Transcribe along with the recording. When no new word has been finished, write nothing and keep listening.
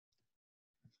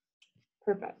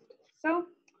Perfect. So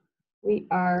we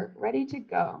are ready to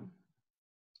go.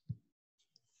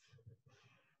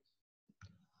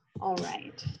 All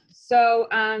right. So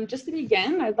just to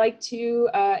begin, I'd like to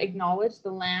acknowledge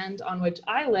the land on which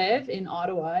I live in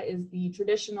Ottawa is the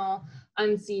traditional,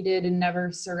 unceded, and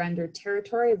never surrendered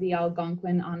territory of the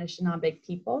Algonquin Anishinaabe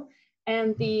people.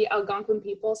 And the Algonquin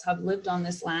peoples have lived on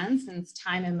this land since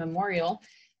time immemorial.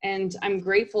 And I'm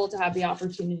grateful to have the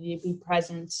opportunity to be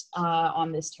present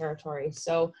on this territory.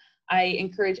 So I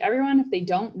encourage everyone, if they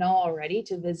don't know already,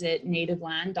 to visit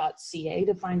nativeland.ca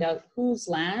to find out whose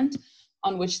land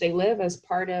on which they live as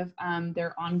part of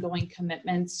their ongoing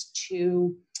commitments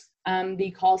to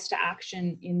the calls to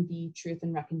action in the Truth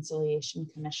and Reconciliation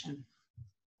Commission.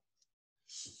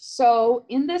 So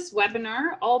in this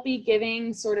webinar, I'll be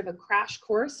giving sort of a crash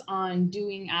course on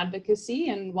doing advocacy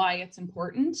and why it's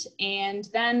important. And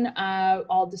then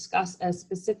I'll discuss a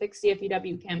specific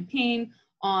CFUW campaign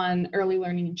on early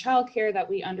learning and childcare that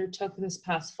we undertook this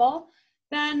past fall.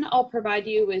 Then I'll provide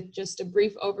you with just a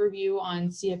brief overview on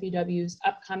CFUW's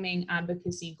upcoming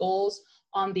advocacy goals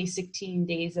on the 16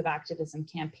 Days of Activism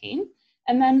campaign.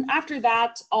 And then after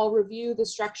that, I'll review the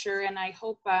structure, and I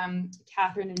hope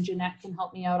Catherine and Jeanette can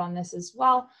help me out on this as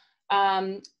well,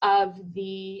 of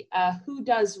the who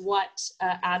does what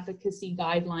advocacy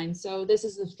guidelines. So this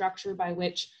is the structure by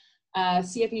which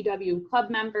CFUW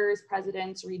club members,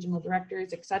 presidents, regional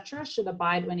directors, etc., should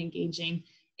abide when engaging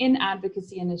in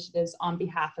advocacy initiatives on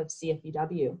behalf of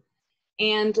CFUW.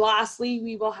 And lastly,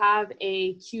 we will have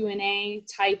a Q&A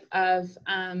type of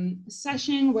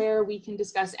session where we can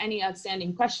discuss any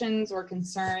outstanding questions or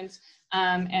concerns,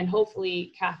 and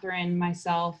hopefully Catherine,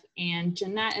 myself, and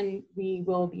Jeanette, and we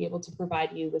will be able to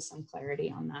provide you with some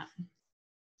clarity on that.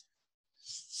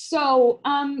 So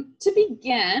to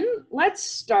begin, let's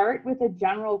start with a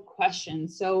general question.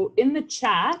 So in the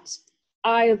chat,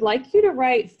 I'd like you to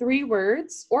write 3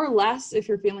 words or less if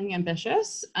you're feeling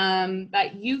ambitious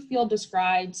that you feel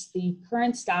describes the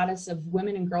current status of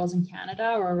women and girls in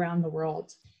Canada or around the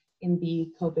world in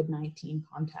the COVID-19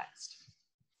 context.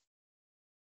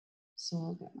 So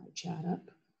I'll get my chat up.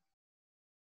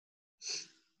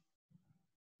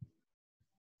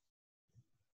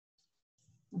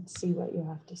 Let's see what you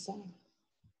have to say.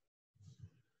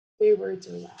 3 words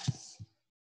or less.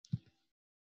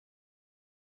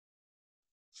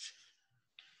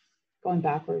 Going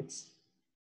backwards.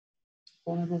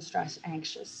 Vulnerable, stressed,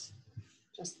 anxious.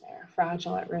 Just there.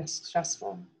 Fragile, at risk,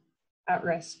 stressful, at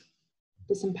risk,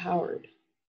 disempowered,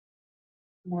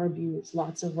 more abused,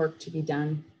 lots of work to be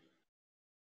done,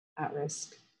 at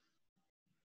risk,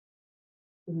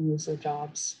 gonna lose their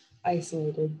jobs,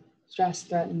 isolated, stressed,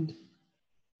 threatened,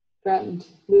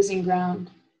 losing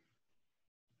ground.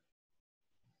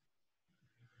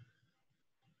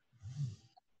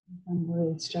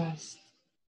 Unworried, stressed,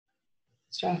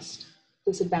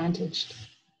 disadvantaged.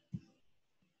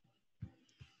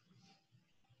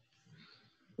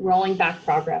 Rolling back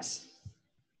progress.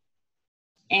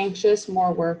 Anxious,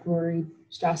 more work, worried,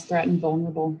 stressed, threatened,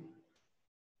 vulnerable.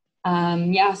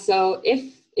 Yeah, so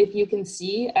if you can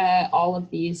see all of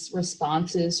these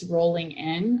responses rolling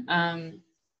in,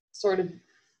 sort of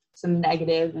some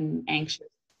negative and anxious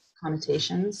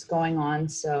connotations going on.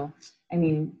 So, I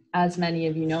mean, as many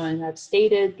of you know and have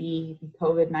stated, the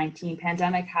COVID-19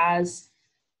 pandemic has,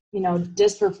 you know,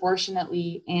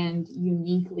 disproportionately and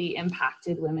uniquely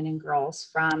impacted women and girls,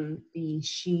 from the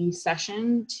she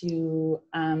session to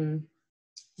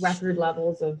record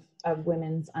levels of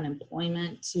women's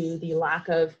unemployment, to the lack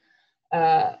of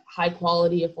high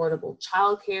quality, affordable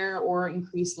childcare, or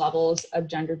increased levels of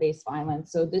gender-based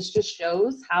violence. So this just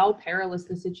shows how perilous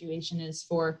the situation is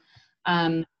for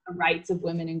the rights of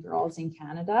women and girls in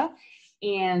Canada,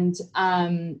 and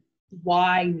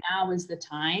why now is the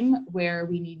time where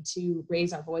we need to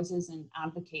raise our voices and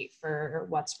advocate for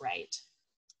what's right.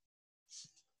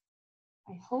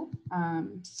 I hope, there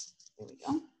we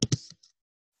go.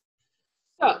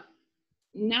 So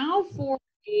now for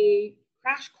a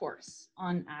crash course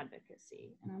on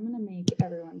advocacy, and I'm gonna make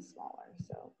everyone smaller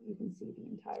so you can see the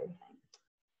entire thing.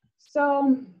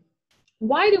 So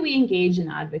why do we engage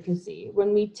in advocacy?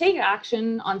 When we take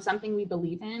action on something we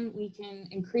believe in, we can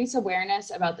increase awareness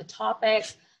about the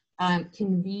topic,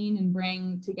 convene and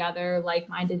bring together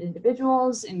like-minded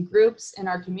individuals and groups in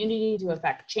our community to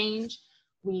affect change.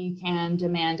 We can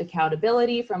demand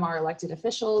accountability from our elected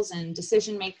officials and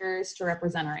decision makers to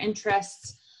represent our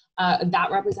interests.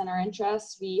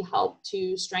 We help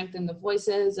to strengthen the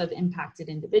voices of impacted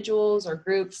individuals or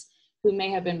groups who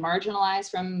may have been marginalized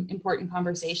from important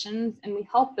conversations, and we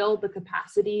help build the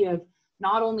capacity of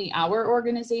not only our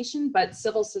organization, but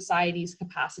civil society's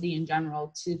capacity in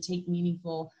general to take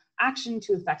meaningful action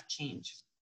to affect change.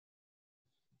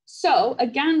 So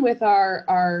again, with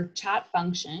our chat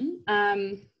function,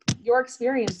 your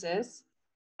experiences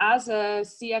as a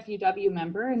CFUW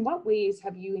member, in what ways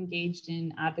have you engaged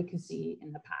in advocacy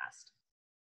in the past?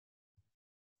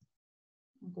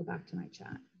 I'll go back to my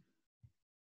chat.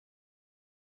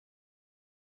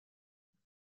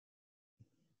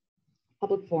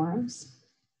 Public forums.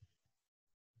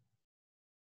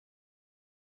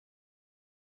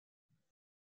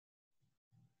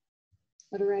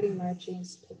 Letter writing,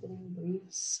 marches, picketing,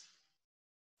 briefs,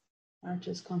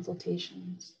 marches,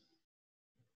 consultations.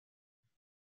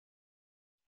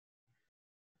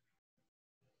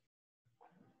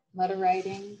 Letter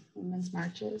writing, women's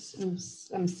marches.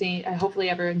 I'm seeing, hopefully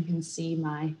everyone can see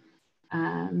my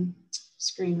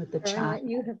screen with the chat.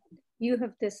 You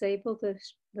have disabled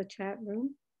the chat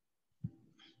room?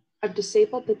 I've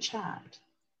disabled the chat.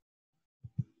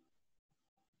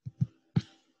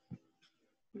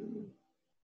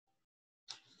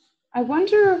 I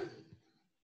wonder,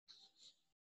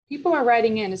 people are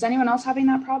writing in. Is anyone else having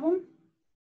that problem?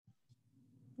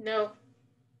 No,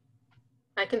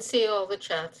 I can see all the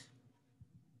chats.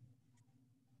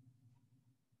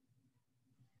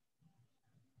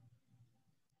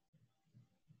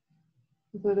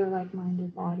 People are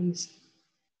like-minded bodies.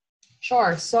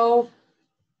 Sure, so,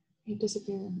 it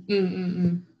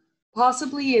disappeared.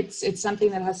 Possibly it's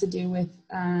something that has to do with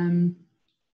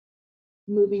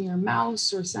moving your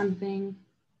mouse or something.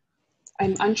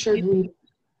 I'm unsure who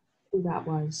that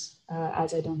was,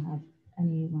 as I don't have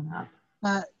anyone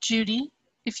up. Judy,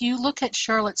 if you look at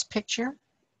Charlotte's picture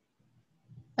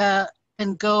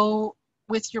and go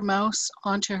with your mouse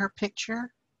onto her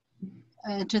picture,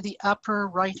 and to the upper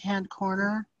right-hand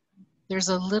corner, there's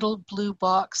a little blue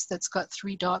box that's got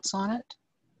 3 dots on it.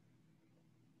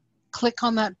 Click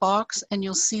on that box and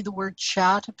you'll see the word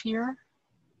chat appear.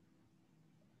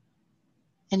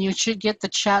 And you should get the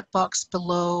chat box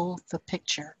below the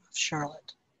picture of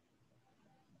Charlotte.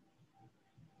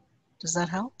 Does that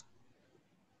help?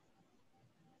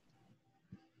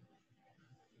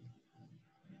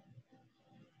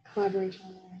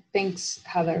 Collaboration. Thanks,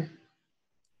 Heather.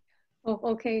 Oh,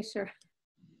 okay, sir.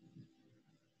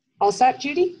 All set,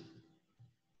 Judy?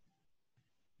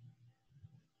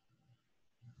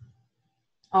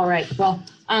 All right, well,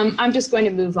 I'm just going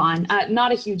to move on.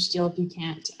 Not a huge deal if you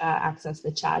can't access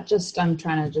the chat, just I'm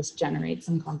trying to just generate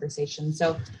some conversation.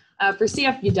 So for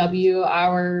CFUW,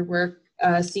 our work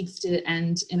seeks to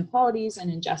end inequalities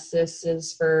and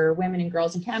injustices for women and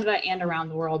girls in Canada and around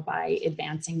the world by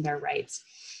advancing their rights.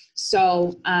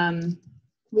 So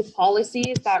with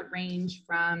policies that range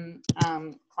from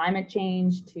climate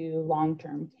change to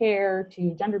long-term care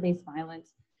to gender-based violence,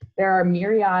 there are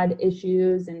myriad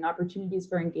issues and opportunities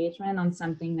for engagement on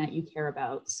something that you care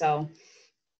about. So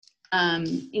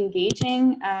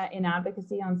engaging in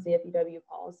advocacy on CFUW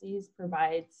policies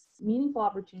provides meaningful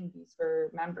opportunities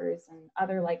for members and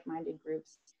other like-minded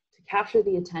groups to capture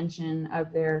the attention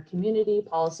of their community,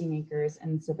 policymakers,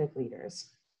 and civic leaders.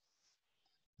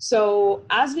 So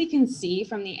as we can see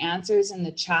from the answers in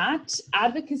the chat,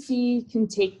 advocacy can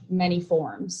take many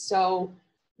forms. So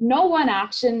no one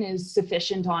action is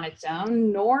sufficient on its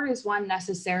own, nor is one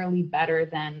necessarily better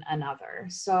than another.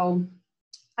 So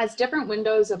as different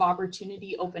windows of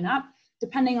opportunity open up,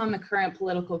 depending on the current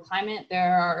political climate,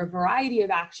 there are a variety of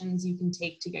actions you can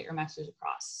take to get your message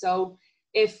across. So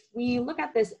if we look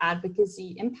at this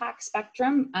advocacy impact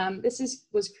spectrum, this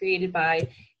was created by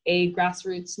a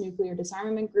grassroots nuclear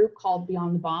disarmament group called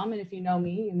Beyond the Bomb. And if you know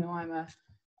me, you know I'm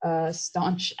a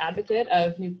staunch advocate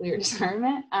of nuclear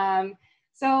disarmament.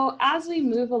 So as we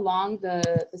move along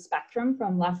the spectrum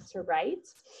from left to right,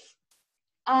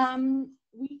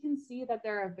 we can see that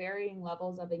there are varying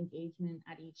levels of engagement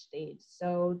at each stage.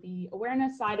 So the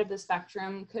awareness side of the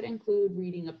spectrum could include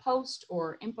reading a post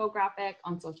or infographic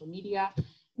on social media.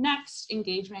 Next,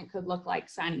 engagement could look like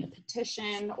signing a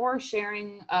petition or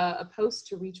sharing a post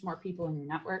to reach more people in your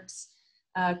networks.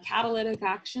 Catalytic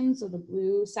actions, so the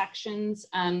blue sections,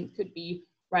 could be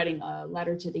writing a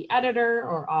letter to the editor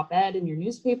or op-ed in your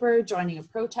newspaper, joining a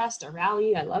protest, a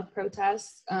rally, I love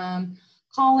protests,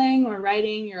 calling or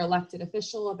writing your elected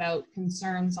official about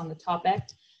concerns on the topic.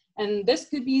 And this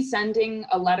could be sending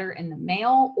a letter in the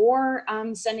mail or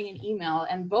sending an email,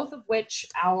 and both of which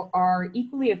are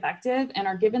equally effective and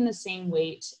are given the same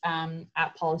weight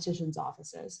at politicians'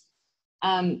 offices.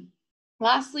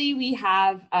 Lastly, we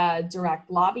have direct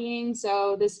lobbying.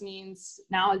 So this means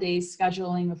nowadays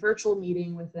scheduling a virtual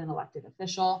meeting with an elected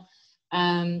official.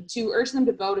 to urge them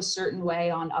to vote a certain way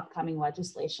on upcoming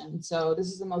legislation. So this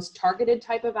is the most targeted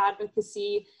type of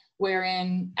advocacy,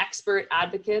 wherein expert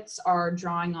advocates are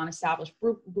drawing on established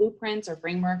blueprints or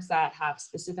frameworks that have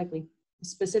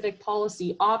specific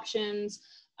policy options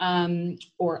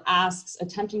or asks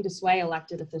attempting to sway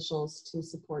elected officials to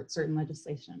support certain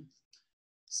legislation.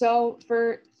 So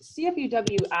for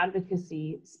CFUW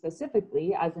advocacy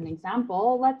specifically, as an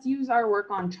example, let's use our work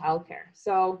on childcare.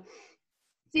 So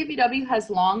CFUW has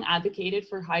long advocated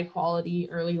for high quality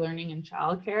early learning and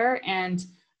childcare, and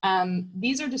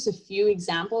these are just a few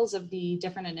examples of the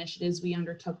different initiatives we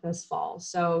undertook this fall.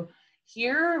 So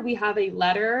here we have a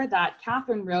letter that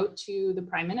Catherine wrote to the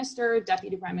Prime Minister,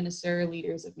 Deputy Prime Minister,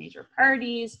 leaders of major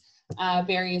parties,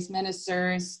 various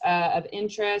ministers of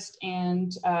interest,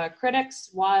 and critics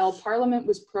while Parliament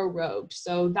was prorogued.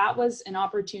 So that was an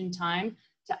opportune time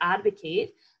to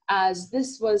advocate, as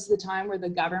this was the time where the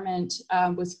government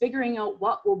was figuring out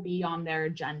what will be on their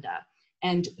agenda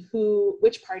and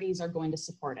which parties are going to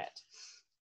support it.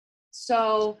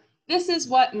 So this is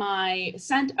what my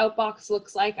sent outbox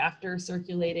looks like after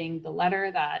circulating the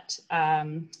letter that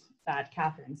that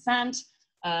Catherine sent.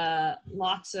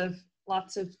 Lots of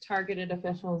targeted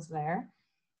officials there.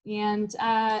 And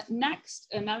next,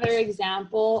 another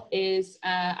example is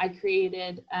I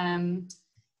created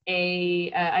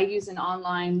I use an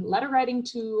online letter writing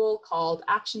tool called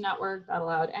Action Network that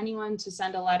allowed anyone to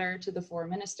send a letter to the 4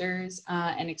 ministers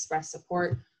and express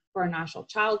support for a national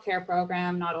childcare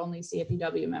program, not only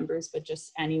CFUW members, but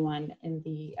just anyone in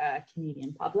the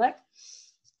Canadian public.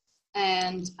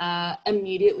 And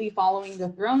immediately following the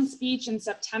throne speech in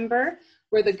September,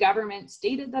 where the government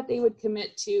stated that they would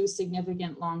commit to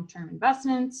significant long-term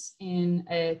investments in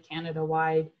a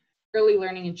Canada-wide early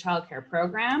learning and childcare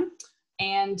program,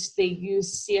 and they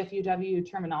use CFUW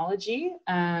terminology.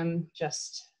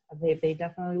 They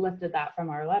definitely lifted that from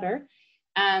our letter.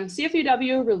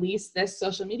 CFUW released this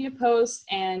social media post,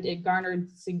 and it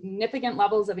garnered significant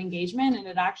levels of engagement, and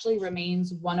it actually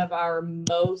remains one of our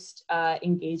most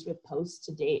engaged with posts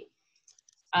to date.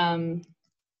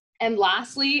 And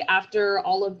lastly, after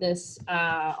all of this,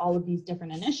 all of these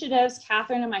different initiatives,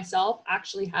 Catherine and myself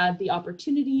actually had the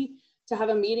opportunity to have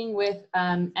a meeting with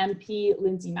MP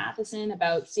Lindsay Matheson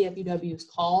about CFUW's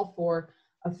call for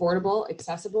affordable,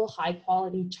 accessible, high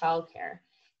quality childcare.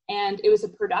 And it was a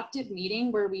productive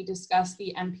meeting where we discussed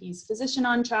the MP's position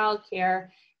on childcare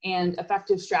and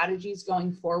effective strategies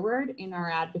going forward in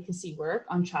our advocacy work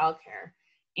on childcare.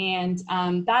 And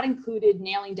that included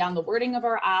nailing down the wording of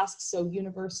our asks, so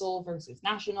universal versus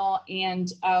national. And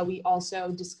we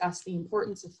also discussed the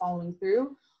importance of following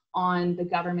through on the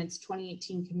government's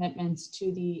 2018 commitments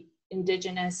to the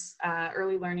Indigenous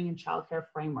early learning and childcare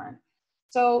framework.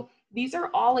 So these are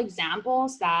all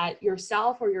examples that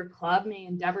yourself or your club may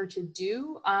endeavor to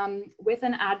do with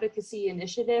an advocacy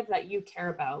initiative that you care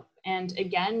about. And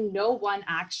again, no one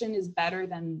action is better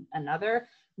than another,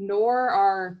 nor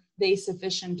are they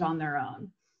sufficient on their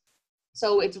own.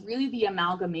 So it's really the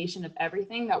amalgamation of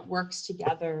everything that works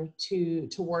together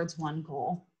towards one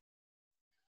goal.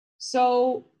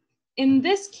 So in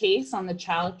this case, on the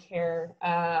childcare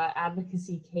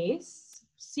advocacy case,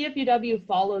 CFUW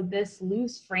followed this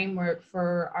loose framework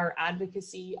for our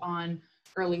advocacy on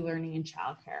early learning and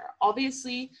childcare.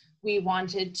 Obviously, we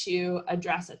wanted to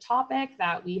address a topic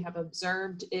that we have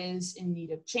observed is in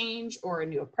need of change or a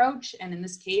new approach. And in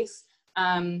this case,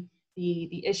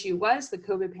 the issue was the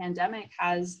COVID pandemic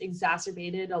has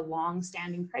exacerbated a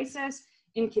long-standing crisis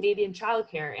in Canadian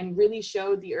childcare and really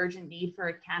showed the urgent need for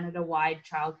a Canada-wide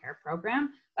childcare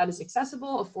program that is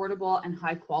accessible, affordable, and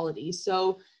high quality.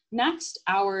 So next,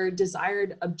 our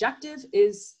desired objective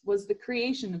was the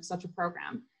creation of such a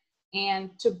program.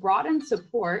 And to broaden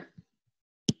support,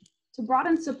 we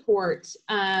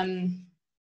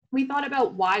thought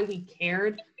about why we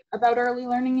cared about early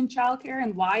learning and childcare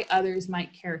and why others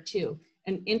might care too,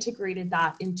 and integrated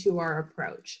that into our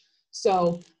approach.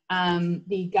 So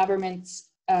the government's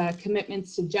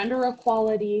commitments to gender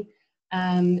equality,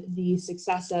 the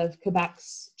success of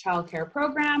Quebec's childcare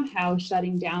program, how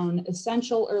shutting down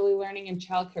essential early learning and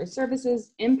childcare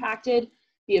services impacted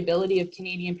the ability of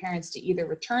Canadian parents to either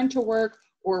return to work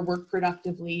or work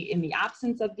productively in the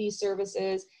absence of these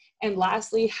services. And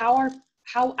lastly, how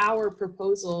our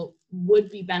proposal would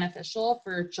be beneficial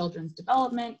for children's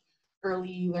development,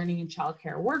 early learning and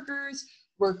childcare workers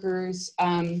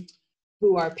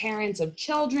who are parents of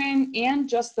children, and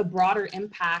just the broader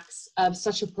impacts of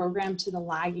such a program to the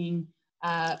lagging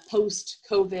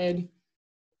post-COVID,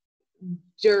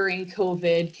 during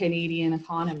COVID Canadian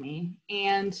economy.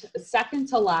 And second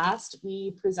to last,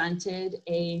 we presented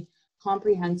a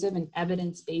comprehensive and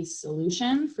evidence-based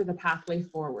solution for the pathway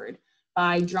forward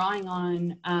by drawing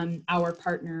on our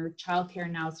partner Childcare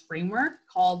Now's framework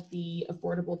called the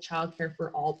Affordable Childcare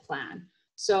for All plan.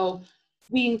 So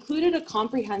we included a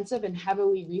comprehensive and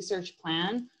heavily researched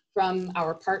plan from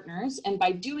our partners, and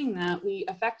by doing that, we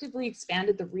effectively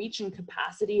expanded the reach and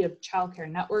capacity of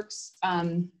childcare networks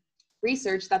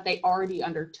research that they already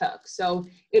undertook. So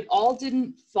it all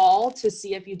didn't fall to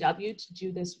CFUW to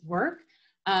do this work.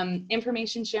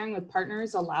 Information sharing with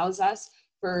partners allows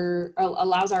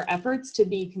our efforts to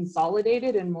be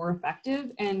consolidated and more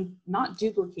effective and not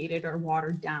duplicated or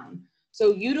watered down.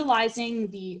 So utilizing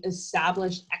the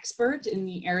established expert in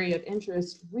the area of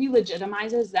interest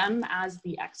re-legitimizes them as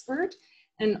the expert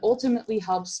and ultimately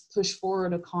helps push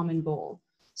forward a common goal.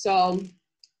 So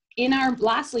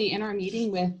lastly, in our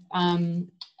meeting with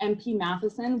MP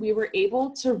Matheson, we were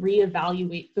able to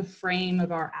reevaluate the frame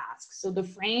of our ask. So the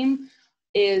frame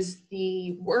is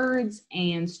the words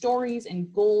and stories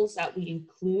and goals that we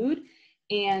include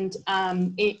and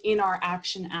in our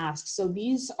action ask. So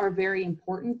these are very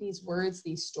important, these words,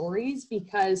 these stories,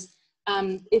 because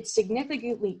it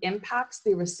significantly impacts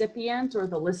the recipient or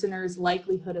the listener's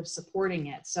likelihood of supporting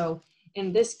it. So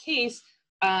in this case,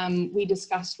 we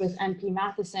discussed with NP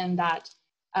Matheson that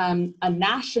a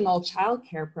national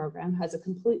childcare program has a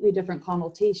completely different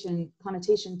connotation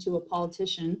to a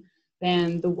politician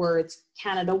than the words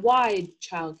Canada-wide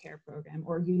childcare program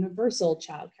or universal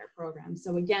childcare program.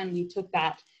 So again, we took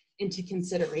that into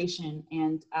consideration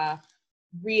and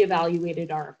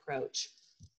reevaluated our approach.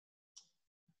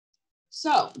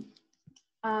 So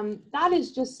that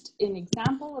is just an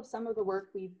example of some of the work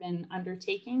we've been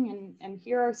undertaking, and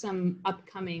here are some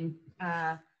upcoming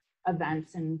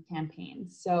events and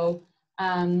campaigns. So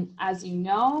as you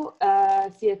know,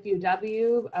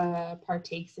 CFUW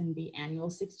partakes in the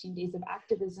annual 16 Days of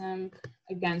Activism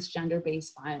Against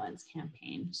Gender-Based Violence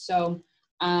campaign. So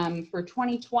for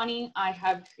 2020, I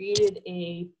have created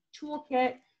a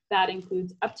toolkit that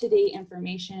includes up-to-date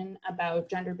information about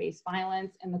gender-based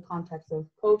violence in the context of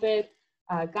COVID,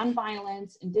 gun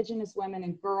violence, Indigenous women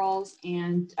and girls,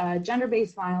 and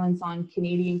gender-based violence on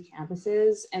Canadian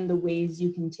campuses and the ways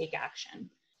you can take action.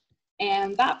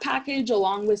 And that package,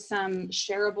 along with some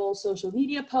shareable social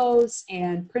media posts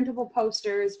and printable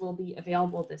posters, will be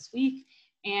available this week.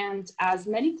 And as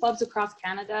many clubs across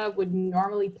Canada would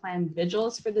normally plan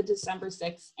vigils for the December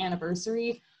 6th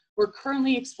anniversary, we're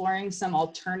currently exploring some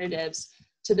alternatives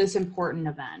to this important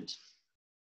event.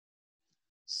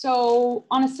 So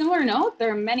on a similar note, there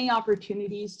are many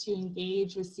opportunities to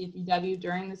engage with CFUW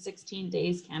during the 16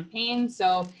 Days campaign.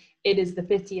 So it is the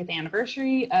 50th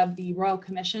anniversary of the Royal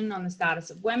Commission on the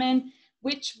Status of Women,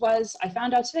 which was, I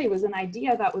found out today, was an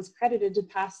idea that was credited to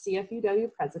past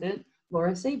CFUW President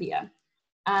Laura Sabia.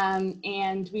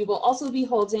 And we will also be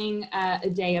holding a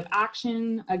day of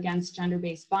action against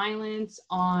gender-based violence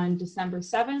on December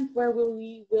 7th, where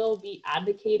we will be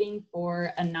advocating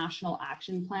for a national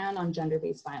action plan on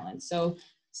gender-based violence. So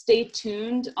stay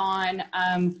tuned on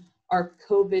our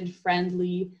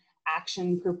COVID-friendly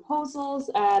action proposals.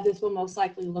 This will most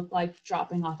likely look like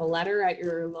dropping off a letter at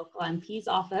your local MP's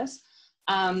office.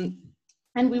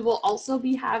 And we will also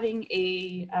be having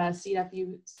a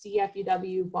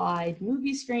CFUW-wide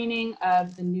movie screening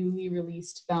of the newly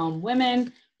released film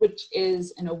Women, which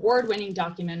is an award-winning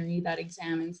documentary that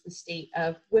examines the state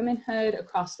of womanhood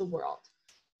across the world.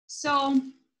 So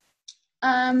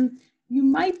you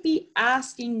might be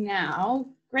asking now,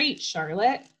 great,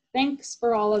 Charlotte, thanks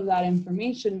for all of that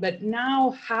information, but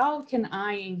now how can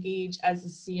I engage as a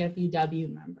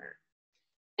CFUW member?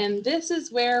 And this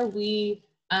is where we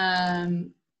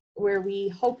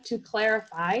hope to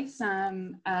clarify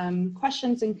some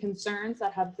questions and concerns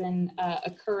that have been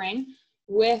occurring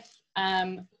with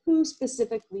who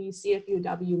specifically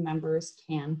CFUW members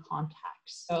can contact.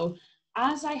 So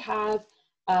as I have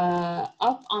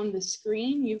up on the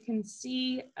screen, you can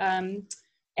see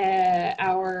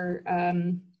our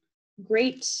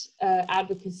great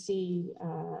advocacy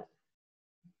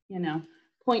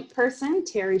point person,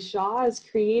 Terry Shaw, has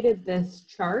created this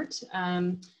chart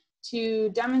to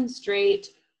demonstrate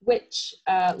which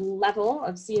level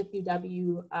of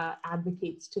CFUW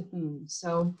advocates to whom.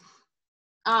 So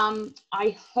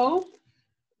I hope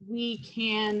we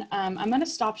can, I'm going to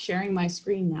stop sharing my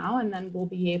screen now, and then we'll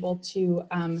be able to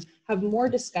have more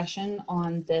discussion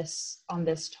on this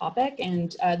topic.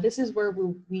 And this is where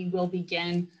we will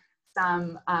begin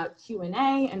some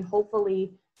Q&A, and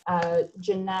hopefully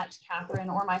Jeanette, Catherine,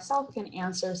 or myself can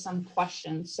answer some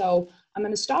questions. So I'm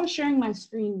going to stop sharing my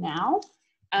screen now,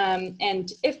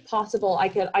 and if possible, I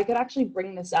could actually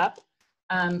bring this up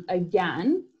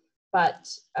again, But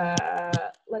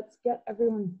let's get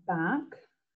everyone back.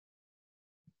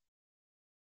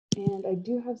 And I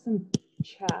do have some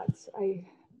chats. Let's see.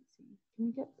 Can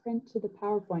we get print to the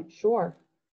PowerPoint? Sure.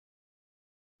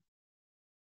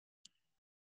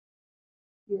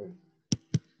 Here.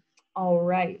 All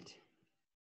right.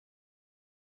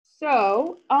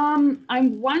 So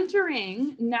I'm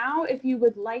wondering now if you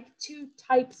would like to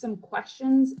type some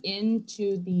questions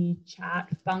into the chat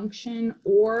function,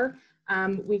 or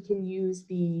we can use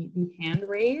the hand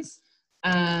raise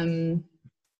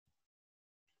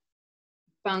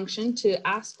function to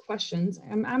ask questions.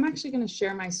 I'm actually going to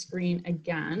share my screen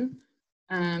again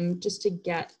just to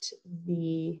get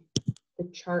the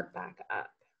chart back up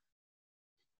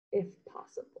if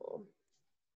possible.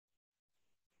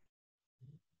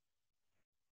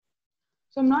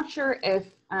 So I'm not sure if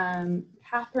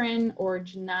Catherine or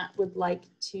Jeanette would like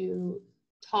to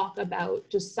talk about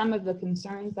just some of the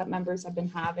concerns that members have been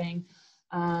having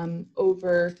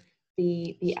over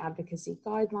the advocacy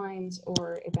guidelines,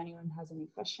 or if anyone has any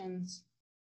questions.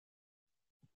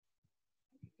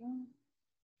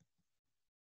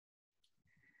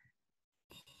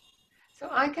 So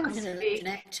I can I'm going speak.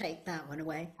 to take that one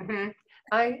away.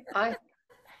 I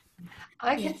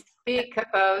can speak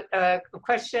about a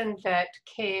question that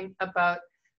came about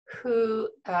who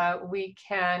we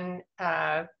can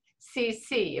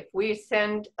CC. If we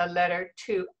send a letter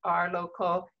to our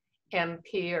local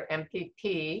MP or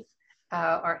MPP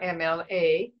or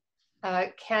MLA,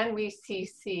 can we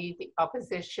CC the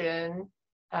opposition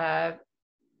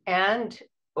and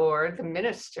or the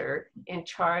minister in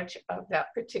charge of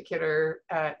that particular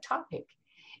topic?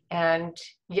 And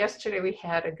yesterday we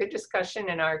had a good discussion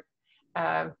in our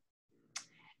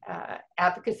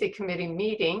advocacy committee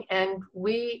meeting, and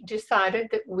we decided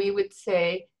that we would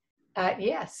say,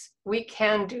 yes, we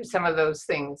can do some of those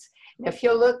things. And if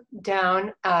you look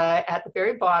down at the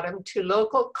very bottom to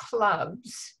local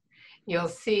clubs, you'll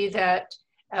see that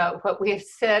what we have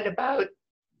said about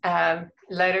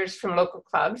letters from local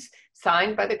clubs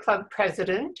signed by the club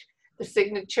president. The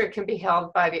signature can be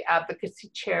held by the advocacy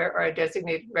chair or a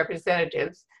designated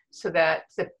representative, so that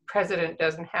the president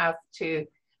doesn't have to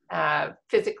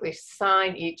physically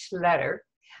sign each letter,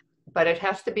 but it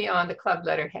has to be on the club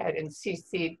letterhead and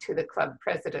CC'd to the club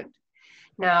president.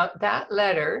 Now, that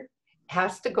letter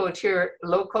has to go to your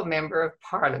local member of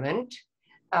parliament,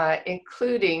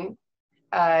 including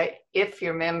if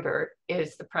your member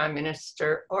is the prime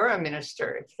minister or a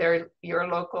minister. If they're your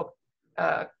local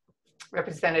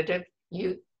representative,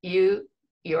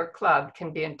 your club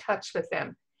can be in touch with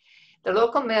them. The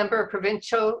local member of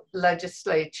provincial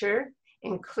legislature,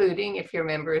 including if your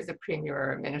member is a premier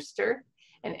or a minister,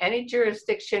 and any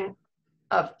jurisdiction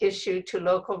of issue to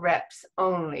local reps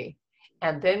only.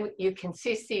 And then you can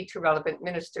CC to relevant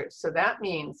ministers. So that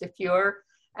means if your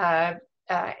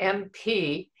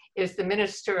MP is the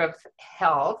Minister of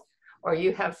Health, or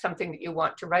you have something that you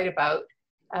want to write about,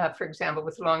 for example,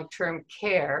 with long-term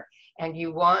care, and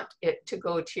you want it to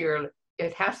go to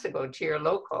it has to go to your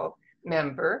local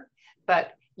member,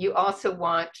 but you also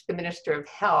want the Minister of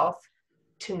Health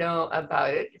to know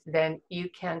about it, then you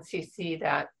can CC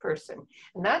that person.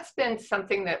 And that's been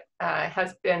something that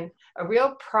has been a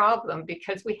real problem,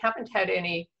 because we haven't had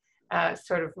any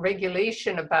sort of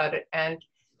regulation about it. And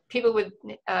people would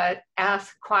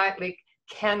ask quietly,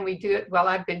 can we do it? Well,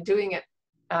 I've been doing it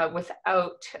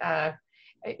without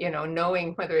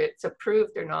knowing whether it's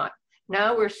approved or not.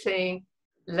 Now we're saying,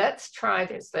 let's try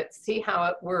this. Let's see how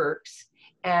it works,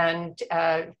 and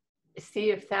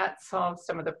see if that solves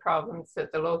some of the problems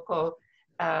that the local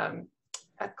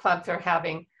clubs are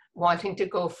having, wanting to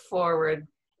go forward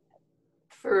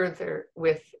further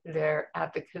with their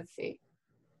advocacy.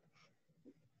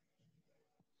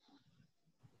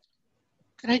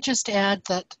 Could I just add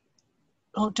that,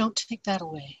 oh, don't take that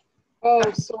away. Oh,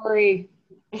 sorry.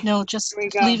 No, just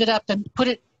leave it up and put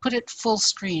it full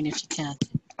screen if you can.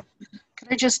 Could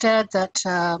I just add that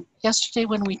yesterday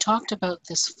when we talked about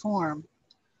this form,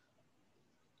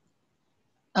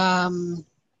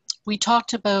 we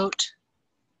talked about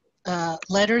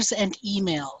letters and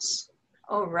emails.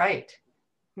 Oh, right.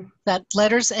 That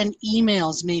letters and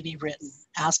emails may be written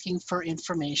asking for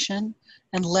information,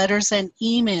 and letters and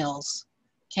emails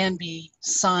can be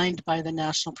signed by the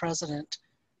national president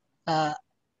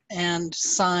and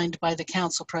signed by the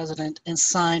council president and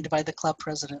signed by the club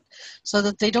president, so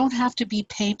that they don't have to be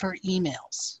paper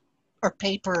emails or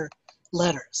paper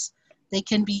letters. They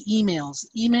can be emails.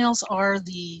 Emails are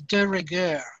the de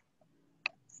rigueur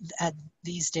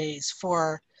these days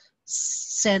for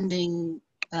sending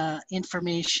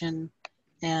information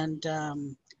and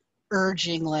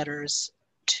urging letters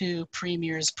to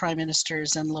premiers, prime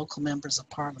ministers, and local members of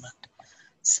parliament.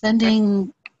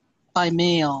 Sending by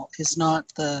mail is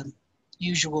not the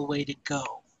usual way to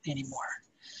go anymore.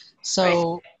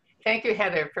 So, right. Thank you,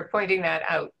 Heather, for pointing that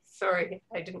out. Sorry,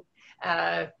 I didn't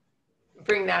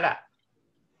bring that up.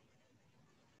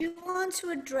 You want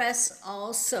to address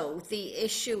also the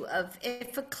issue of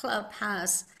if a club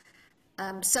has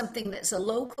something that's a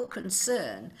local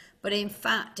concern, but in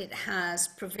fact it has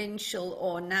provincial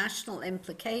or national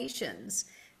implications,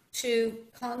 to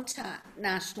contact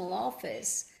national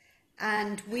office,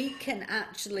 and we can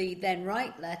actually then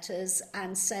write letters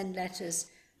and send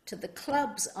letters to the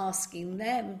clubs asking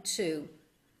them to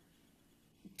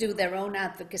do their own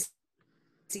advocacy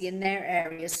in their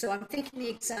areas. So I'm thinking the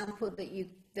example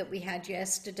that we had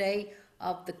yesterday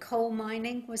of the coal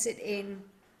mining. Was it in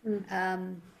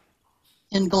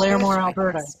Blairmore,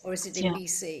 Alberta, or is it in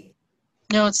BC?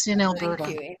 No, it's in Alberta.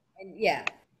 Thank you. Yeah,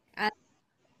 and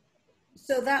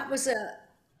so that was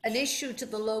an issue to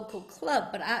the local club,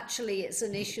 but actually it's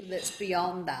an issue that's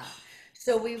beyond that.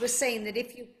 So we were saying that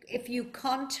if you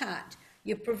contact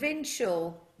your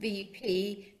provincial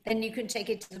VP, then you can take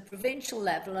it to the provincial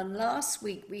level. And last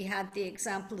week we had the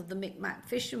example of the Micmac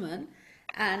fishermen,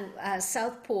 and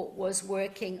Southport was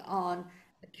working on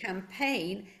a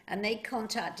campaign, and they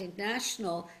contacted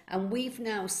national, and we've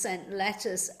now sent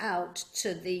letters out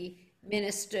to the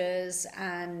ministers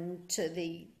and to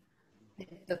the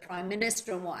Prime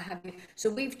Minister and what have you. So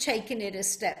we've taken it a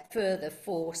step further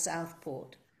for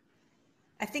Southport.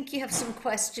 I think you have some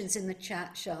questions in the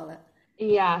chat, Charlotte.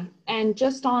 Yeah, and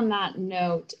just on that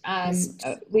note,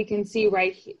 we can see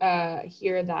right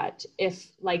here that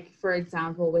if, like, for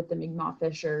example, with the Mi'kmaq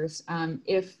fishers,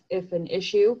 if an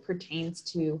issue pertains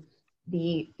to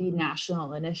the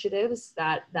national initiatives,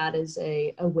 that is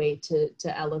a way to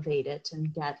elevate it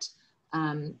and get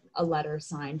a letter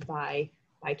signed by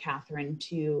Catherine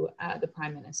to the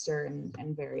Prime Minister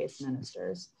and various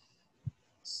ministers.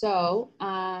 So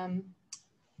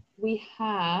we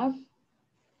have,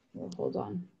 hold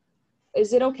on.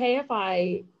 Is it okay if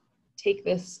I take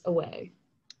this away?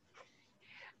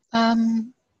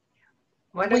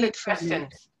 What are the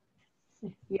questions?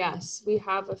 Yes, we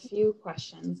have a few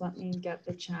questions. Let me get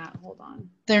the chat. Hold on.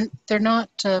 They're not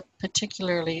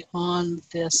particularly on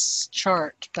this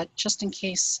chart, but just in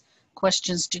case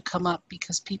questions do come up,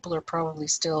 because people are probably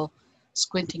still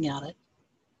squinting at it.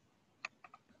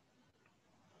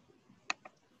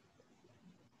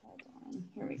 Hold on.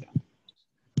 Here we go.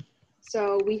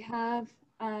 So we have,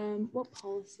 what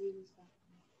policy was that?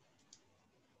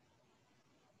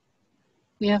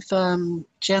 We have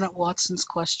Janet Watson's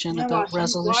question about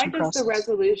resolution process. Why does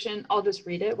the resolution, I'll just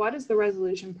read it. Why does the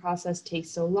resolution process take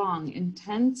so long?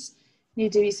 Intents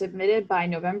need to be submitted by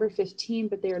November 15,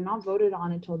 but they are not voted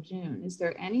on until June. Is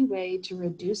there any way to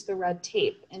reduce the red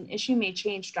tape? An issue may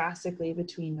change drastically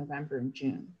between November and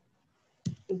June.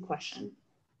 Good question.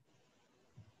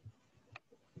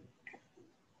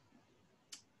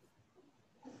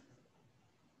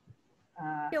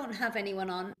 We don't have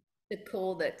anyone on the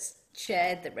call that's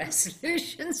chaired the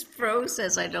resolutions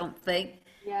process, I don't think.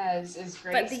 Yeah, is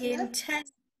Grace? But the intent,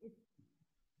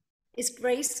 is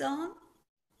Grace on?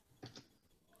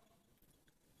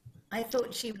 I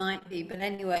thought she might be, but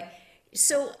anyway.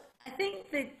 So I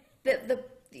think that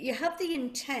you have the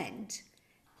intent,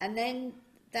 and then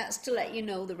that's to let you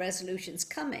know the resolution's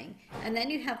coming, and then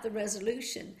you have the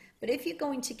resolution. But if you're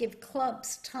going to give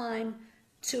clubs time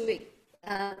to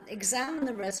examine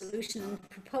the resolution and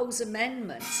propose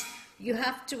amendments, you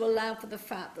have to allow for the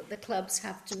fact that the clubs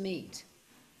have to meet.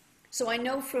 So I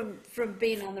know from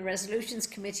being on the resolutions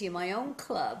committee in my own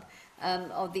club,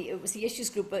 it was the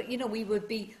issues group, but you know, we would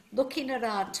be looking at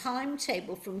our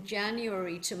timetable from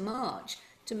January to March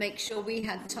to make sure we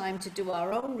had time to do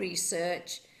our own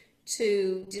research,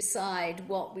 to decide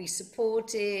what we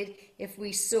supported, if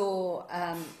we saw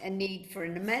a need for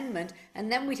an amendment,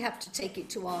 and then we'd have to take it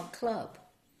to our club.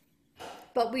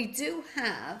 But we do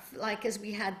have, like as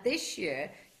we had this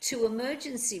year, 2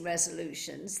 emergency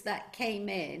resolutions that came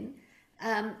in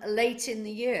late in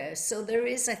the year. So there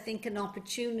is, I think, an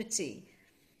opportunity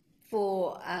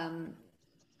for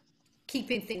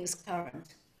keeping things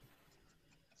current.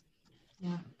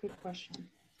 Yeah, good question.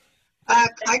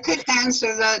 I could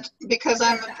answer that because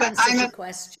I'm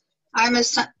a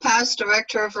past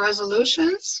director of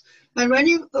resolutions, and when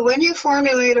you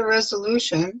formulate a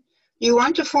resolution, you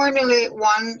want to formulate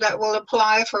one that will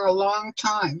apply for a long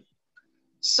time.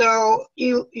 So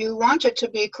you want it to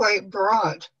be quite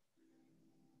broad,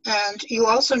 and you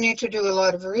also need to do a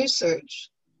lot of research.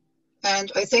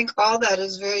 And I think all that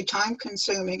is very time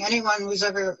consuming. Anyone who's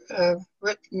ever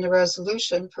written a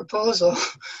resolution proposal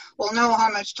will know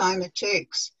how much time it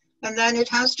takes. And then it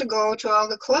has to go to all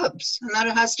the clubs, and then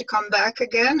it has to come back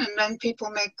again, and then people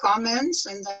make comments,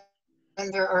 and then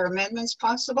there are amendments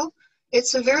possible.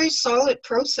 It's a very solid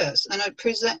process, and it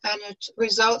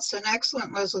results in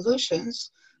excellent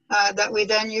resolutions that we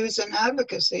then use in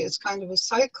advocacy. It's kind of a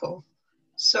cycle.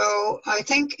 So I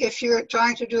think if you're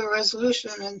trying to do a resolution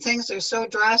and things are so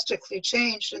drastically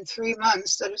changed in 3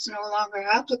 months that it's no longer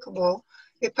applicable,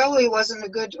 it probably wasn't a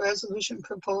good resolution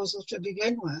proposal to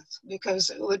begin with,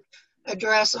 because it would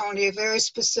address only a very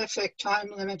specific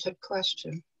time-limited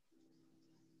question.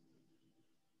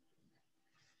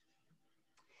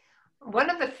 One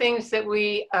of the things that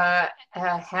we have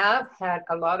had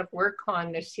a lot of work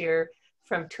on this year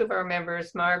from two of our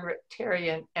members, Margaret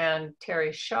Terrian and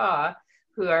Terry Shaw,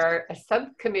 who are a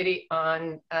subcommittee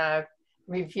on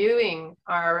reviewing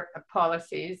our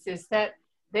policies, is that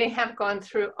they have gone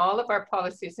through all of our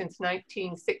policies since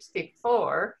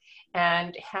 1964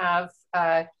 and have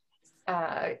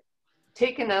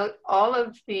taken out all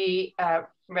of the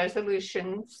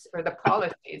resolutions, or the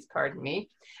policies, pardon me,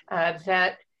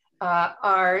 that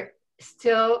are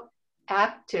still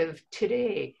active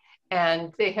today.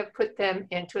 And they have put them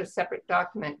into a separate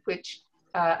document, which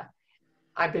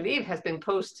I believe has been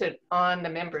posted on the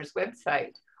members'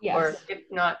 website. Yes. Or if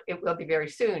not, it will be very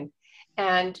soon.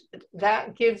 And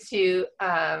that gives you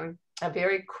a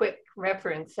very quick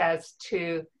reference as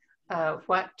to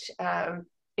what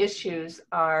issues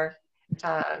are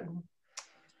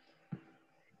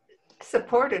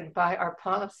supported by our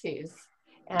policies.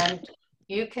 And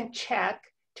you can check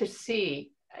to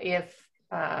see if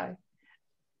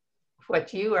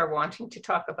what you are wanting to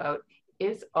talk about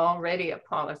is already a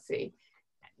policy.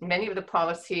 Many of the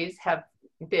policies have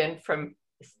been from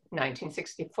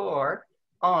 1964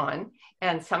 on,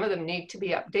 and some of them need to be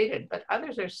updated, but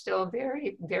others are still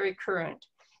very, very current.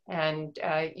 And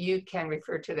you can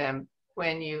refer to them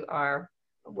when you are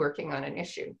working on an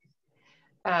issue.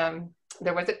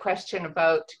 There was a question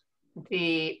about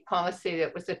the policy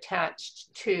that was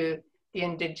attached to the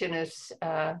Indigenous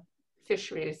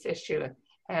fisheries issue.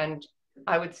 And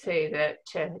I would say that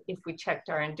if we checked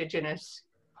our Indigenous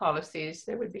policies,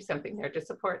 there would be something there to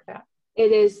support that.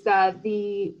 It is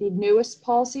the newest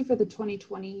policy for the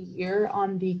 2020 year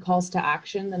on the calls to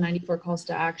action, the 94 calls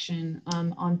to action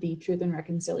on the Truth and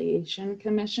Reconciliation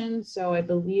Commission. So I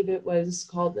believe it was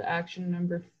called the action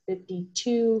number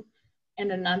 52,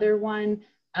 and another one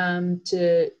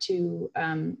to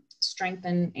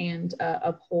strengthen and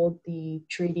uphold the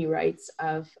treaty rights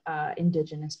of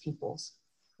Indigenous peoples.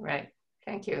 Right,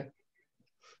 thank you.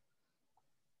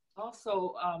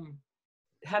 Also,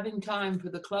 having time for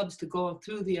the clubs to go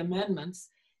through the amendments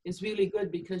is really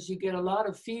good, because you get a lot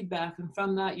of feedback, and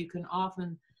from that you can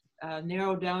often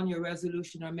narrow down your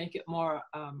resolution or make it more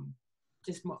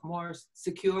just more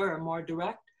secure or more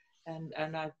direct, and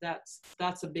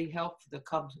that's a big help for the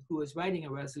club who is writing a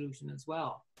resolution as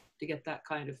well, to get that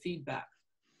kind of feedback.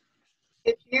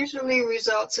 It usually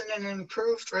results in an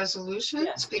improved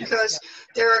resolutions, because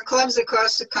there are clubs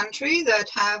across the country that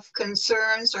have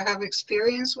concerns or have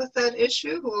experience with that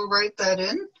issue who will write that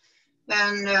in.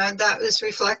 And that is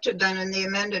reflected then in the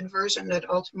amended version that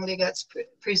ultimately gets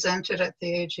presented at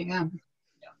the AGM.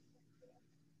 Yeah.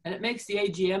 And it makes the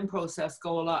AGM process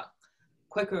go a lot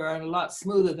quicker and a lot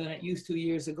smoother than it used to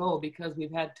years ago, because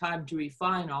we've had time to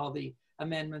refine all the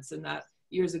amendments, and that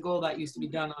years ago that used to be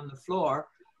done on the floor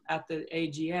at the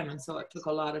AGM, and so it took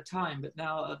a lot of time, but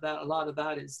now that a lot of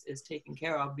that is taken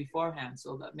care of beforehand,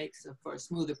 so that makes it for a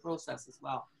smoother process as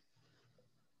well.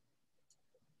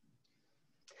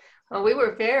 Well, we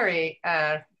were very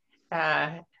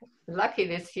lucky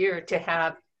this year to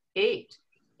have eight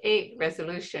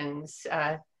resolutions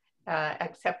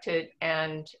accepted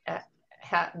and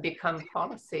become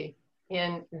policy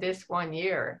in this 1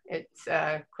 year. It's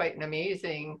quite an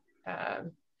amazing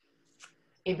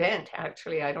event,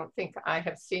 actually. I don't think I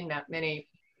have seen that many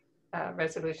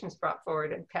resolutions brought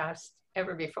forward and passed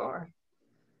ever before.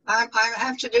 I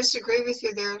have to disagree with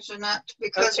you there, Jeanette,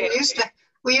 because okay.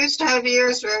 we used to have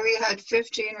years where we had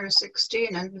 15 or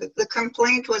 16, and the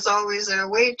complaint was always there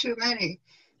are way too many.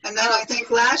 And then I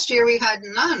think last year we had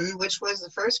none, which was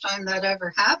the first time that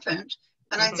ever happened.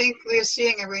 And I think we're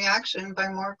seeing a reaction by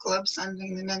more clubs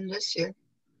sending them in this year.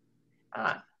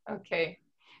 Ah, okay.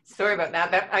 Sorry about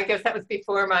that. I guess that was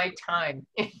before my time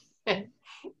in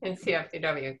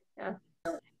CFUW. Yeah.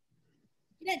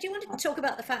 Yeah, do you want to talk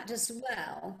about the fact as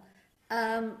well,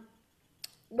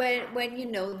 when you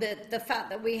know, the fact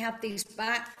that we have these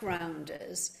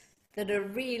backgrounders that are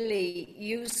really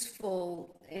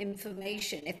useful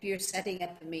information if you're setting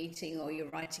up a meeting or you're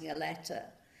writing a letter,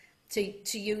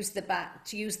 to use the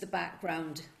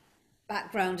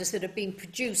backgrounders that have been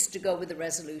produced to go with the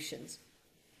resolutions.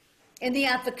 In the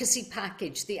advocacy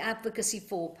package, the advocacy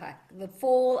the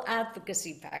fall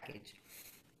advocacy package.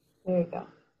 There you go.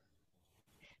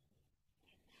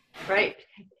 Right.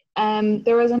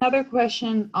 There was another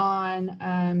question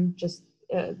on just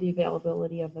the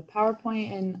availability of the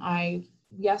PowerPoint, and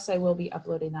yes, I will be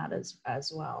uploading that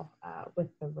as well with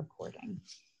the recording.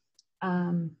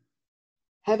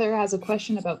 Heather has a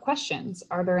question about questions.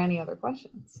 Are there any other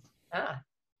questions?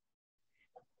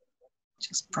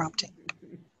 Just prompting.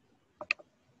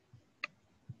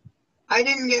 I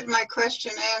didn't get my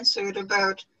question answered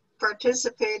about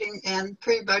participating in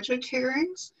pre-budget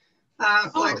hearings.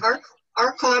 Like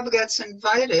our club gets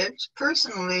invited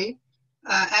personally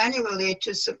annually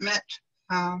to submit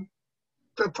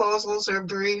proposals or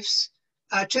briefs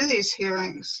to these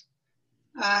hearings.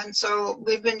 And so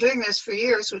we've been doing this for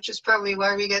years, which is probably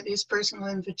why we get these personal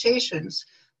invitations.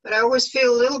 But I always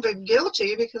feel a little bit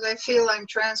guilty because I feel I'm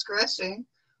transgressing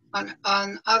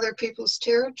on other people's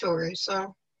territory.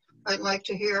 So I'd like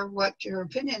to hear what your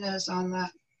opinion is on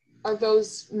that. Are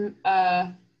those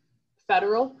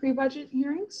federal pre-budget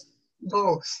hearings?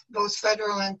 Both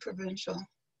federal and provincial.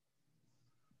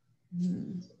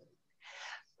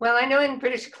 Well, I know in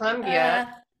British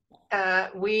Columbia,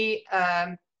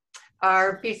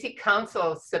 our BC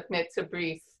Council submits a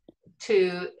brief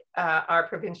to our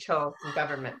provincial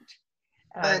government.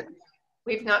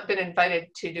 We've not been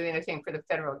invited to do anything for the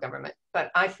federal government,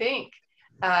 but I think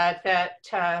that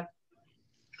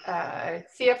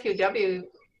CFUW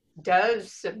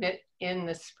does submit in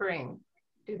the spring,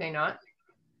 do they not?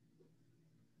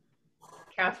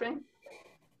 Catherine?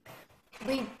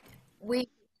 We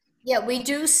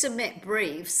do submit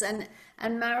briefs, and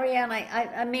Marianne,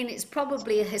 I mean, it's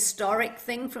probably a historic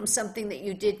thing from something that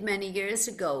you did many years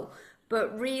ago,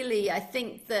 but really I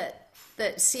think that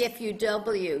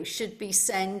CFUW should be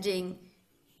sending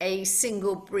a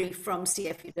single brief from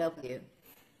CFUW.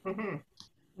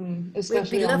 Especially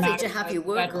It'd be lovely to have you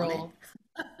work on it.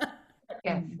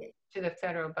 Yes, to the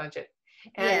federal budget.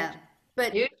 And yeah,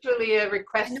 but usually a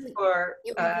request for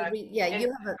you have a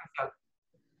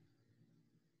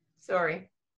sorry,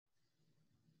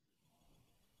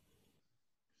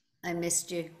 I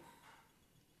missed you.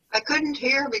 I couldn't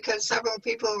hear because several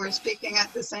people were speaking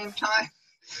at the same time.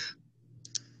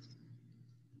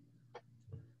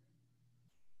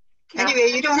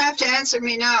 Anyway, you don't have to answer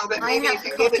me now, but maybe you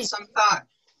can give it some thought.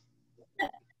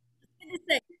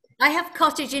 I have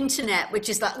cottage internet, which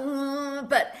is like,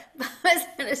 but what I was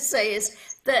going to say is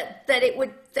that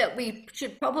we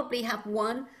should probably have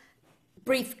one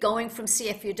brief going from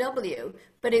CFUW,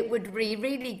 but it would be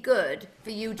really good for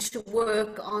you to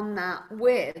work on that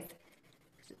with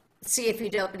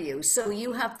CFUW. So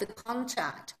you have the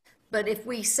contact, but if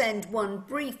we send one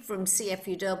brief from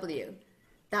CFUW,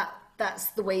 that's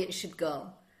the way it should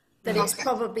go. That it's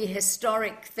probably a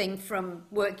historic thing from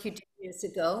work you did years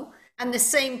ago. And the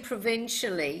same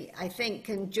provincially, I think,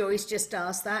 and Joyce just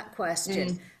asked that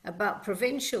question about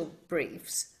provincial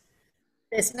briefs.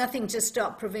 There's nothing to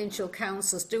stop provincial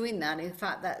councils doing that. In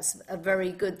fact, that's a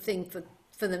very good thing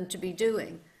for them to be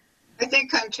doing. I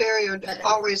think Ontario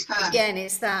always has. Again,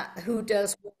 it's that who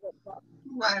does what.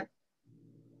 Right.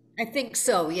 I think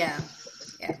so, yeah.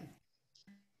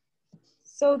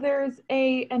 So there's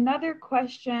another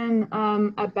question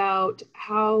about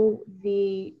how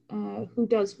the who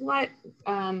does what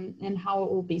and how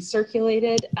it will be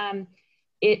circulated.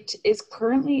 It is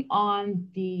currently on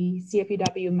the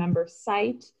CFUW member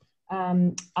site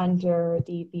under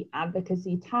the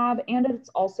advocacy tab, and it's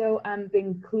also been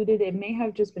included. It may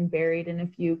have just been buried in a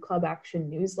few Club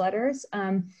Action newsletters,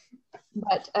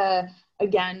 but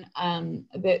again,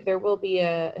 there will be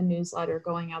a newsletter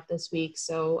going out this week,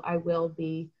 so I will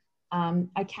be,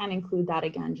 I can include that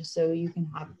again just so you can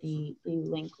have the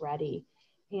link ready.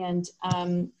 And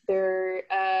there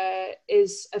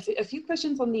is a few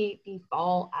questions on the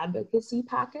fall advocacy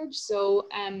package. So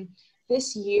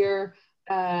this year,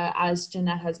 as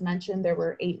Jeanette has mentioned, there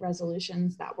were 8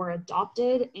 resolutions that were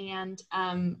adopted, and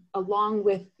along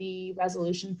with the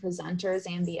resolution presenters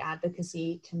and the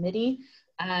advocacy committee,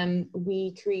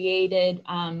 we created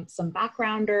some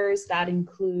backgrounders that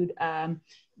include,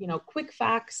 quick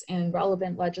facts and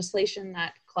relevant legislation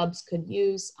that clubs could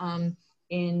use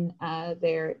in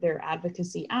their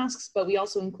advocacy asks, but we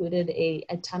also included a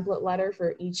template letter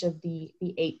for each of the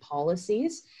 8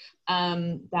 policies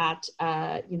that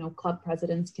club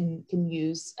presidents can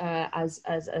use as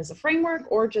a framework,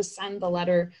 or just send the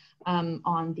letter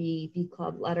on the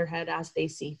club letterhead as they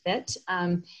see fit.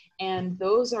 And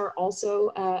those are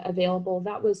also available.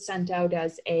 That was sent out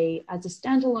as a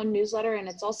standalone newsletter, and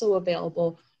it's also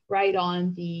available right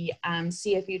on the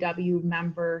CFUW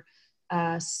member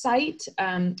site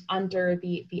under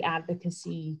the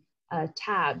advocacy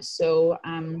tab. So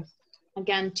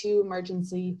again, 2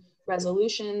 emergency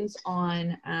resolutions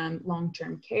on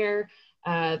long-term care.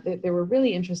 There were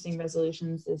really interesting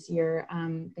resolutions this year,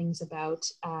 things about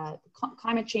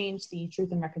climate change, the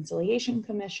Truth and Reconciliation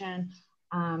Commission,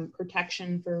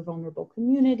 protection for vulnerable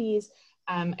communities.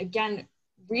 Again,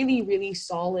 really, really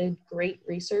solid, great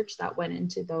research that went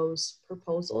into those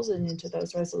proposals and into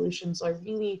those resolutions. So I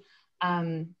really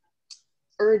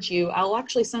urge you, I'll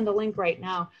actually send a link right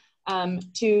now,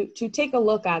 to take a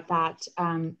look at that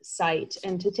site,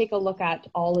 and to take a look at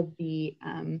all of the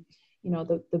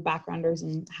the backgrounders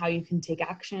and how you can take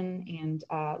action, and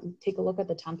take a look at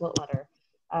the template letter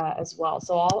as well.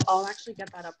 So I'll actually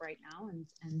get that up right now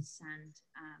and send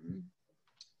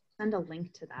a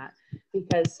link to that,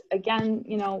 because again,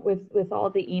 with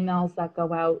all the emails that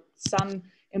go out, some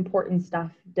important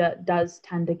stuff does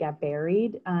tend to get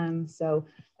buried. So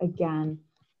again,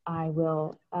 I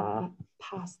will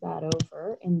pass that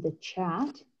over in the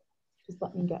chat. Just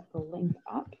let me get the link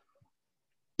up.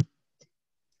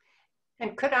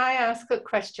 And could I ask a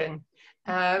question?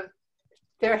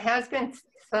 There has been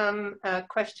some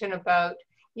question about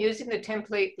using the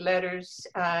template letters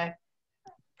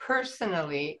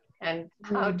personally, and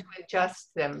how to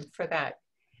adjust them for that.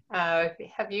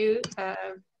 Have you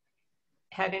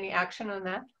had any action on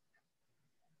that,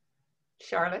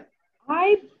 Charlotte?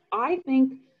 I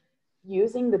think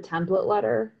using the template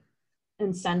letter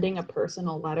and sending a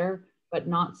personal letter, but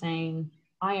not saying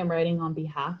I am writing on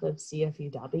behalf of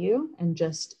CFUW, and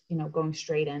just going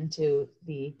straight into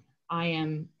the I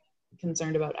am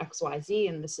concerned about XYZ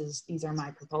and these are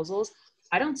my proposals.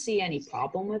 I don't see any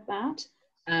problem with that.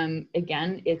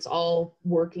 Again, it's all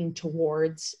working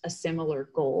towards a similar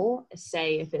goal.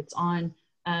 Say if it's on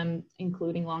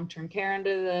including long-term care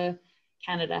under the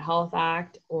Canada Health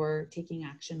Act, or taking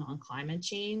action on climate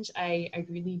change, I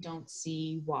really don't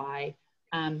see why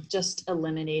just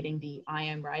eliminating the I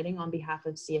am writing on behalf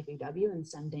of CFUW and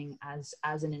sending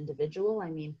as an individual. I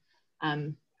mean,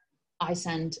 I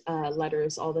send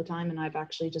letters all the time, and I've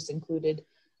actually just included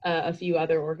a few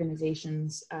other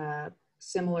organizations,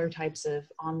 similar types of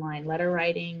online letter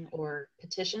writing or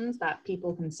petitions that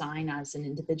people can sign as an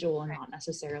individual and not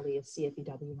necessarily a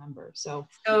CFUW member. So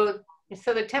the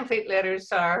template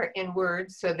letters are in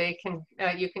Word, so they can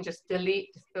you can just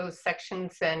delete those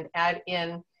sections and add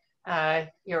in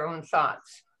your own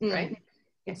thoughts, right?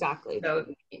 Exactly. So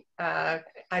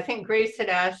I think Grace had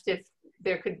asked if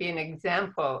there could be an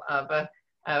example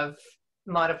of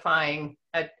modifying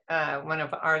one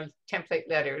of our template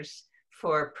letters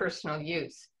for personal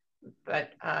use,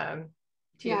 but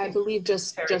yeah, I believe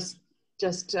just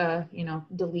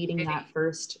deleting maybe that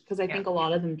first, because I think a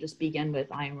lot of them just begin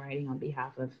with I am writing on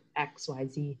behalf of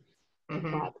XYZ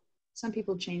club. Some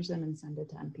people change them and send it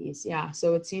to MPs. Yeah,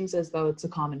 so it seems as though it's a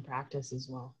common practice as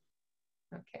well.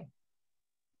 Okay,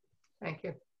 thank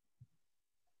you.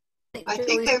 I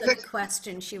think there's a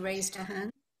question. She raised her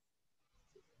hand.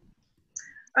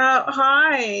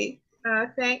 Hi,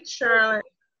 thanks, Charlotte.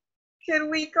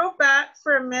 Can we go back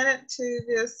for a minute to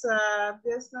this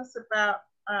business about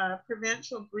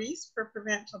provincial briefs for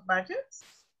provincial budgets?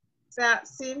 That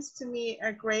seems to me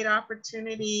a great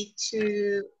opportunity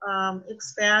to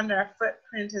expand our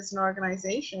footprint as an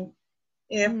organization.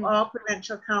 If all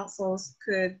provincial councils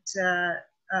could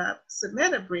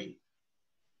submit a brief,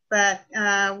 but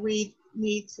we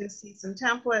need to see some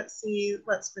templates, see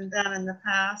what's been done in the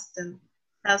past, and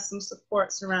have some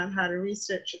supports around how to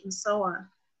research it and so on.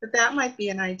 But that might be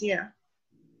an idea.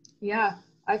 Yeah,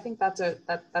 I think that's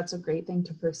a great thing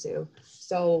to pursue.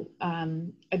 So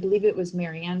I believe it was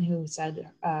Marianne who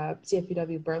said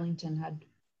CFUW Burlington had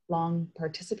long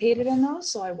participated in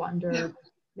those. So I wonder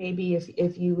maybe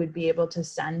if you would be able to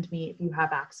send me, if you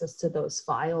have access to those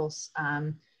files,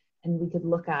 and we could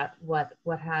look at what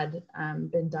had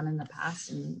been done in the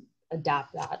past and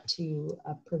adapt that to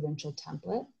a provincial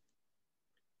template.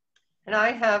 And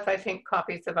I have, I think,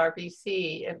 copies of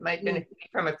RBC. It might be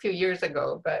from a few years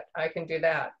ago, but I can do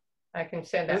that. I can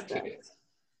send that to you.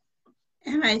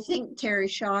 And I think Terry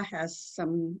Shaw has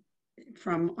some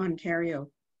from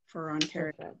Ontario, for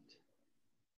Ontario. Perfect.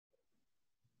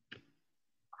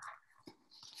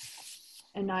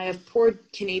 And I have poor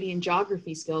Canadian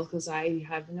geography skills because I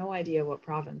have no idea what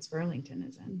province Burlington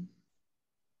is in.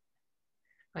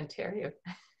 Ontario.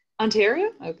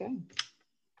 Ontario? Okay.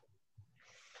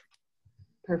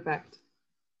 Perfect.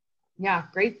 Yeah,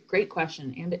 great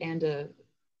question, and a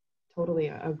totally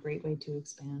a great way to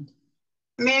expand.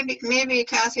 Maybe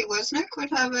Kathy Wisnick would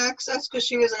have access because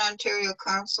she was an Ontario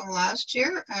Council last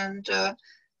year, and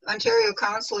Ontario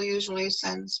Council usually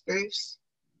sends briefs.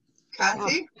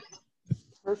 Kathy? Yeah.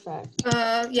 Perfect.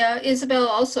 Yeah, Isabel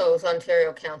also is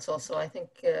Ontario Council, so I think,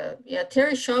 yeah,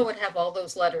 Terry Shaw would have all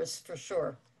those letters for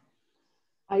sure.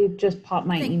 I just popped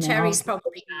my email. Terry's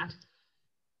probably yeah.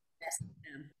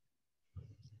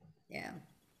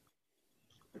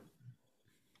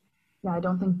 Yeah, I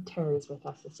don't think Terry's with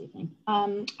us this evening.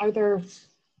 Do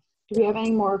we have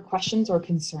any more questions or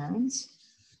concerns?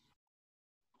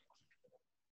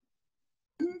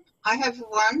 I have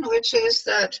one, which is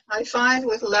that I find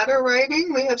with letter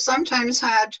writing, we have sometimes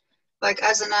had, like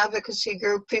as an advocacy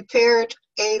group, prepared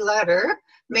a letter,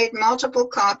 made multiple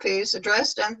copies,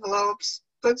 addressed envelopes,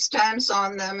 put stamps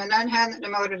on them, and then handed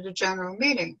them out at a general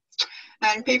meeting.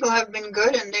 And people have been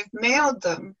good and they've mailed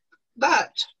them.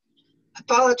 But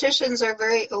politicians are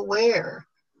very aware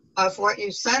of what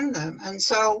you send them. And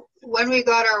so when we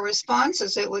got our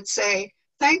responses, it would say,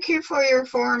 thank you for your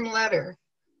form letter.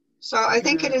 So I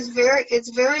think it's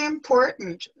very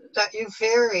important that you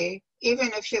vary, even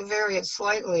if you vary it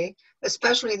slightly,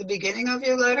 especially the beginning of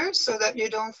your letters, so that you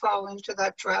don't fall into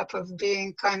that trap of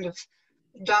being kind of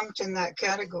dumped in that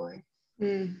category.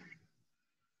 Mm.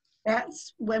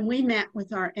 That's when we met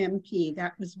with our MP,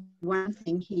 that was one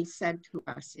thing he said to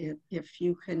us, if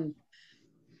you can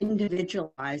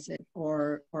individualize it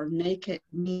or make it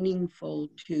meaningful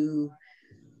to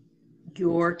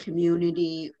your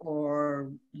community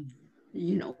or,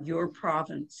 you know, your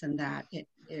province, and that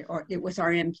it was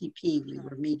our MPP we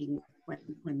were meeting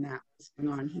when that was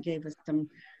going on. He gave us some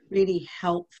really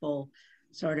helpful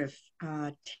sort of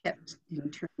tips in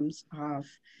terms of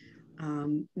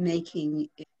making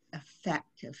it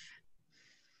effective.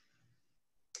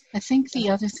 I think the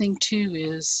other thing too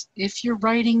is if you're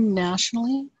writing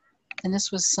nationally, and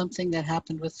this was something that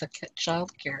happened with the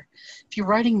childcare, if you're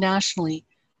writing nationally,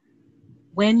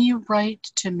 when you write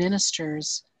to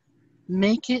ministers,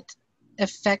 make it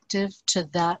effective to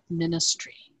that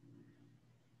ministry.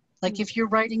 Like if you're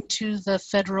writing to the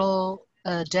federal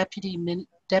deputy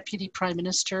prime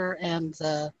minister and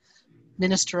the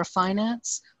minister of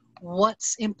finance,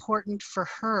 what's important for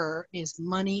her is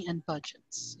money and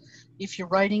budgets. If you're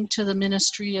writing to the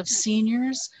Ministry of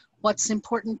Seniors, what's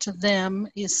important to them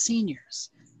is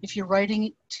seniors. If you're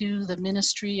writing to the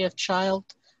Ministry of Child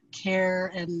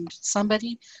Care and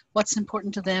somebody, what's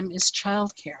important to them is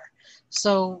child care.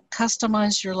 So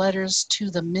customize your letters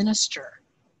to the minister,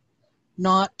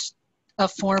 not a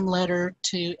form letter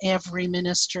to every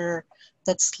minister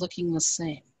that's looking the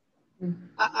same.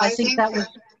 I think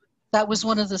that was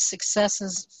one of the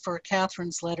successes for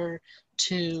Catherine's letter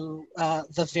to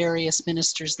the various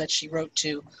ministers that she wrote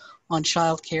to on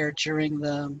childcare during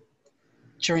the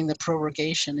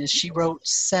prorogation. Is she wrote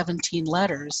 17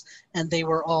 letters and they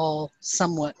were all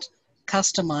somewhat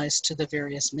customized to the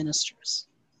various ministers.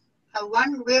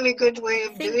 One really good way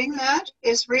of doing that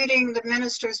is reading the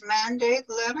minister's mandate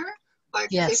letter. Like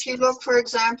if you look, for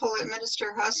example, at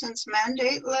Minister Husson's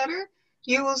mandate letter,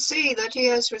 you will see that he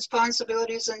has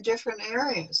responsibilities in different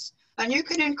areas. And you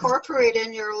can incorporate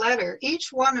in your letter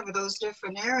each one of those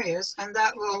different areas, and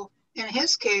that will, in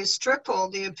his case, triple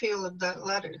the appeal of that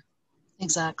letter.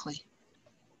 Exactly.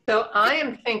 So I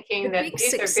am thinking that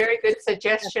these are very good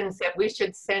suggestions that we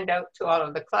should send out to all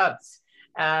of the clubs.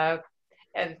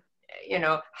 And you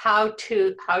know, how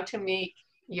to make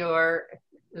your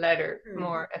letter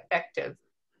more effective.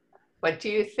 What do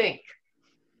you think?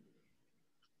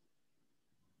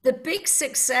 The big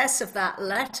success of that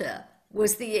letter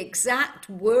was the exact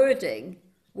wording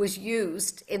was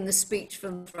used in the speech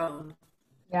from the throne.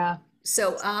 Yeah.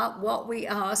 So what we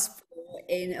asked for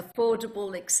in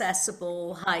affordable,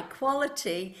 accessible, high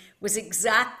quality was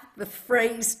exact the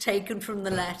phrase taken from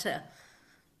the letter.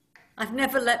 I've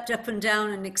never leapt up and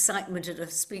down in excitement at a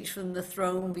speech from the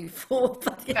throne before,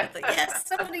 but yes,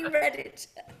 somebody read it.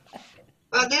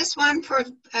 Well, this one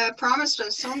promised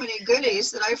us so many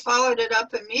goodies that I followed it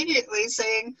up immediately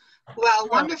saying, well,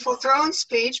 wonderful throne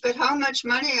speech, but how much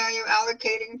money are you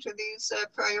allocating to these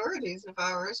priorities of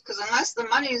ours? Because unless the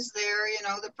money's there, you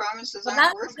know, the promises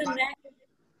aren't worth much.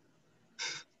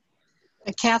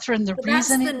 Catherine, the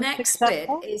reason that's the next bit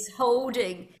is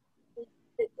holding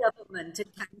the government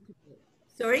accountable.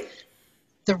 Sorry?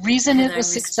 The reason it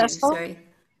was successful?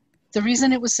 The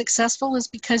reason it was successful is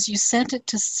because you sent it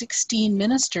to 16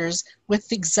 ministers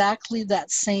with exactly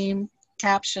that same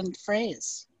captioned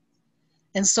phrase.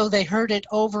 And so they heard it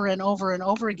over and over and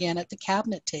over again at the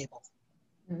cabinet table.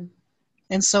 Mm.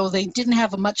 And so they didn't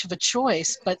have much of a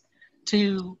choice but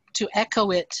to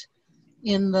echo it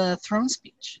in the throne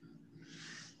speech.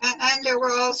 And there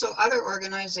were also other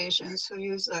organizations who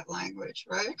use that language,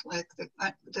 right? Like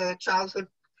the Childhood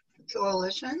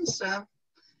Coalitions.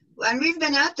 And we've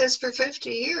been at this for 50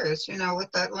 years, you know,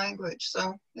 with that language.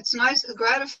 So it's nice,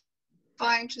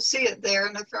 gratifying to see it there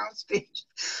in the throne speech.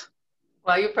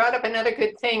 Well, you brought up another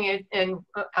good thing, and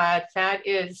that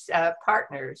is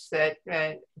partners, that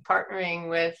partnering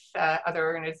with other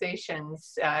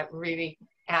organizations really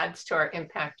adds to our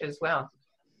impact as well.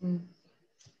 Mm.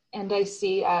 And I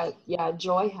see, yeah,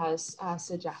 Joy has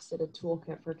suggested a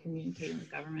toolkit for communicating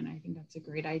with government. I think that's a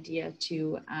great idea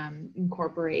to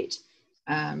incorporate,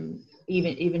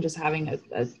 even just having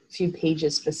a few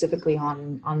pages specifically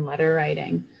on letter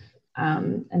writing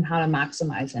and how to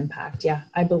maximize impact. Yeah,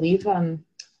 I believe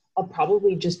I'll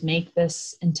probably just make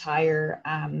this entire,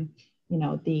 you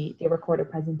know, the recorded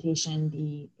presentation,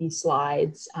 the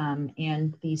slides,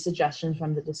 and the suggestions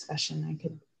from the discussion. I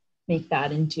could make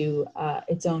that into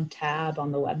its own tab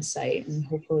on the website and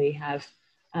hopefully have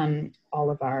all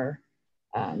of our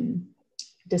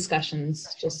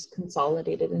discussions just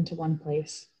consolidated into one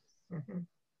place. Mm-hmm.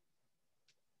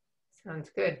 Sounds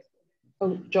good.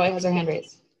 Oh, Joy has her hand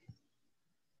raised.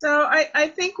 So I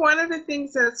think one of the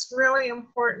things that's really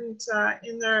important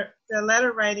in the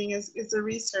letter writing is the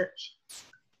research.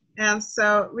 And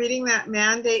so reading that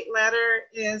mandate letter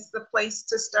is the place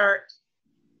to start.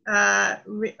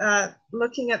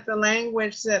 Looking at the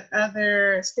language that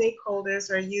other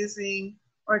stakeholders are using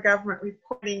or government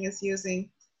reporting is using,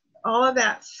 all of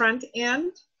that front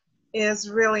end is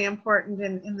really important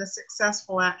in the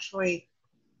successful actually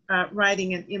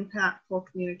writing an impactful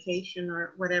communication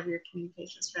or whatever your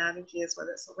communication strategy is,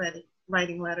 whether it's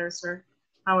writing letters or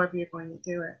however you're going to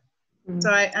do it. Mm-hmm.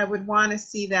 So I would want to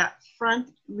see that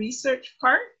front research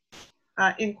part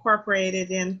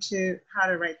incorporated into how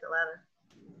to write the letter.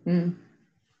 Mm.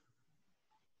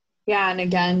 Yeah, and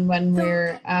again, when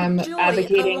we're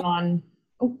advocating on,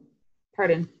 oh,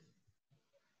 pardon.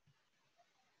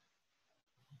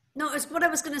 No, it's what I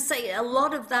was going to say. A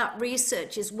lot of that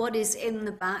research is what is in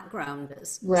the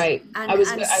backgrounders, right?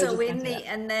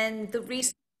 And then the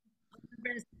research.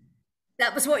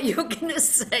 That was what you were going to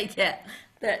say, yeah.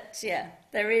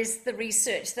 There is the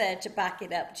research there to back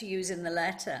it up to use in the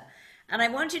letter. And I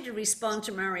wanted to respond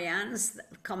to Marianne's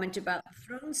comment about the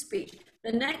throne speech.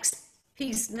 The next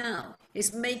piece now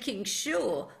is making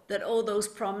sure that all those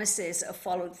promises are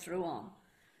followed through on,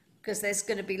 because there's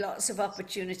going to be lots of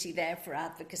opportunity there for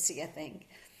advocacy, I think.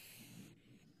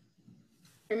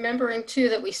 Remembering too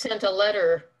that we sent a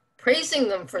letter praising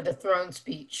them for the throne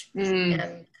speech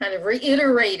and kind of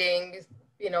reiterating,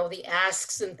 you know, the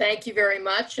asks and thank you very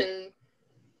much. And,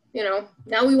 you know,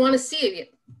 now we want to see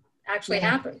it actually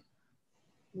happen.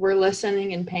 We're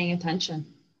listening and paying attention.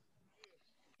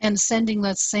 And sending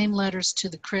those same letters to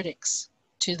the critics,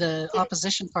 to the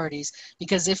opposition parties,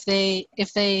 because if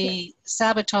they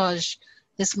sabotage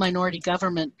this minority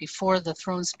government before the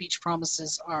throne speech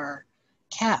promises are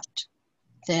capped,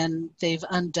 then they've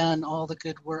undone all the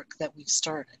good work that we've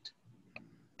started.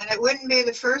 And it wouldn't be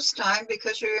the first time,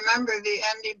 because you remember the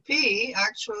NDP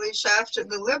actually shafted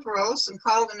the Liberals and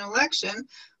called an election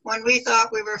when we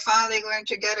thought we were finally going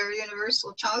to get our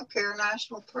universal childcare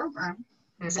national program.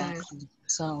 Exactly.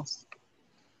 So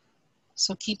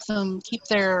keep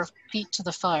their feet to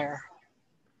the fire.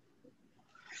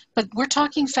 But we're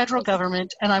talking federal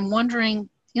government, and I'm wondering,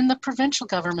 in the provincial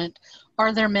government,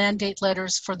 are there mandate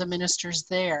letters for the ministers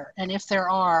there? And if there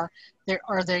are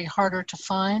they harder to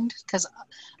find? Because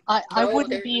I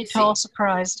wouldn't be at all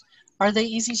surprised. Are they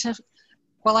easy to?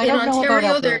 Well, I don't know about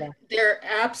Alberta. They're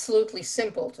absolutely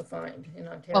simple to find in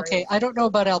Ontario. Okay, I don't know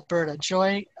about Alberta.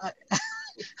 Joy?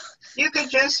 You could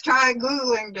just try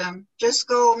Googling them. Just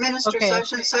go minister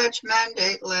such and such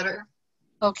mandate letter.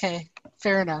 Okay,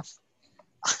 fair enough.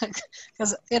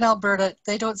 Because in Alberta,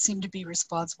 they don't seem to be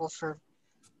responsible for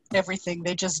everything.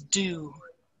 They just do.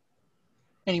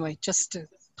 Anyway, just a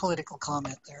political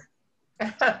comment there.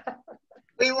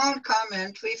 We won't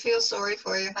comment. We feel sorry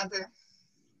for you, Heather.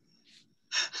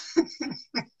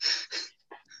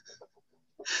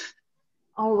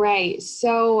 All right,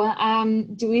 so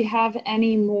do we have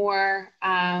any more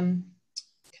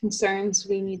concerns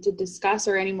we need to discuss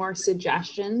or any more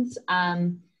suggestions?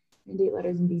 Mandate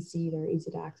letters in BC, they're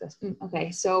easy to access.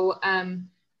 Okay, so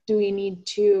do we need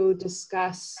to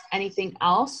discuss anything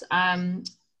else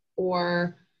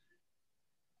or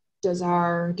does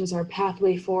our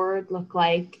pathway forward look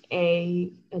like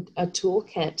a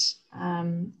toolkit,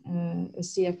 a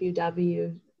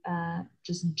CFUW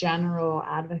just general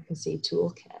advocacy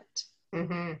toolkit?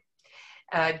 Mm-hmm.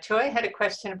 Joy had a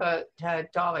question about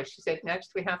dollars. She said,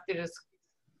 next we have to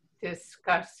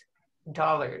discuss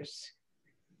dollars.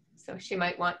 So she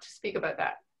might want to speak about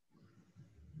that.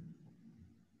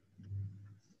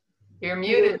 You're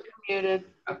muted. Muted.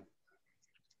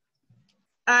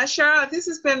 Charlotte, this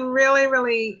has been really,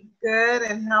 really good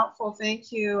and helpful.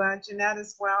 Thank you, Jeanette,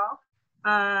 as well.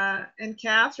 And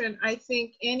Catherine, I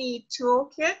think any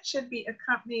toolkit should be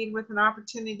accompanied with an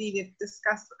opportunity to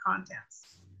discuss the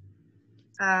contents.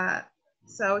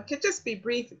 So it could just be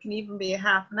brief. It can even be a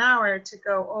half an hour to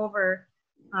go over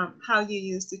how you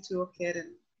use the toolkit and,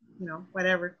 you know,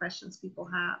 whatever questions people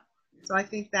have. So I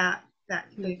think that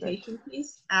communication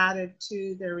piece added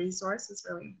to the resource is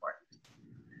really important.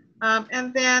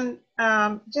 And then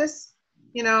just,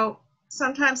 you know,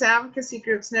 sometimes advocacy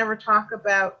groups never talk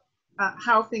about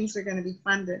how things are going to be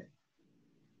funded.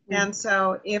 Mm-hmm. And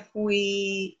so if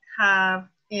we have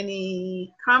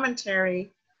any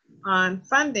commentary on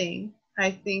funding,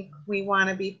 I think we want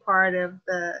to be part of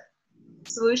the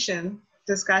solution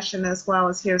discussion as well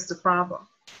as here's the problem.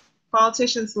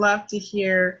 Politicians love to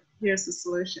hear, here's the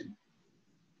solution.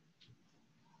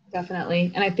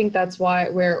 Definitely. And I think that's why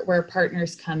where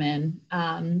partners come in,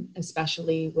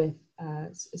 especially with,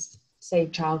 say,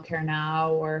 Childcare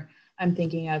Now, or I'm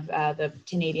thinking of the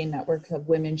Canadian Network of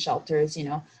Women's Shelters, you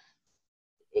know,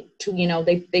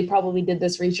 they probably did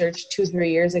this research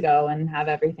 2-3 years ago and have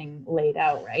everything laid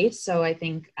out, right? So I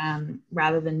think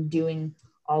rather than doing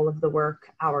all of the work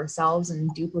ourselves and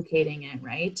duplicating it,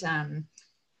 right,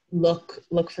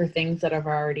 look for things that have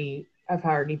already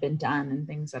been done and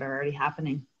things that are already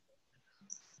happening.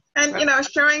 And, you know,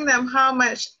 showing them how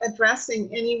much addressing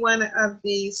any one of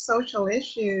these social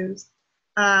issues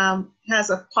has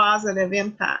a positive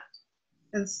impact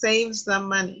and saves them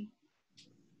money.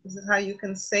 This is how you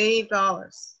can save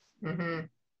dollars,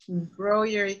 grow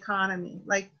your economy.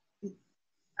 Like,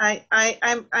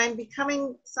 I'm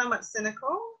becoming somewhat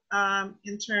cynical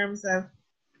in terms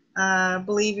of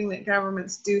believing that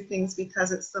governments do things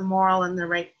because it's the moral and the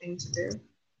right thing to do.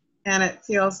 And it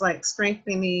feels like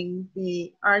strengthening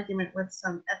the argument with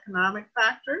some economic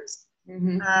factors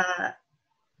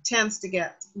tends to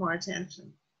get more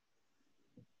attention.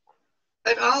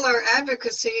 But all our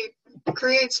advocacy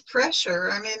creates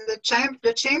pressure. I mean,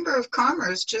 the Chamber of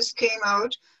Commerce just came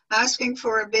out asking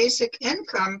for a basic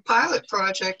income pilot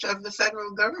project of the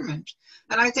federal government.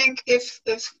 And I think if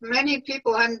many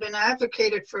people hadn't been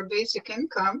advocated for basic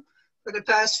income for the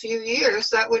past few years,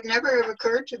 that would never have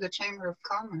occurred to the Chamber of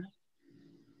Commerce.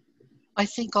 I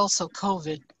think also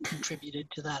COVID contributed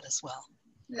to that as well.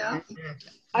 Yeah.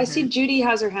 I see Judy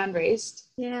has her hand raised.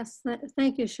 Yes,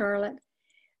 thank you, Charlotte.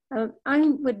 I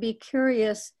would be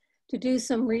curious to do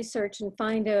some research and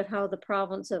find out how the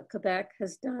province of Quebec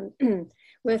has done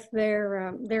with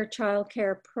their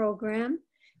childcare program.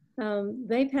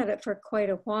 They've had it for quite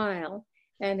a while,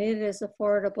 and it is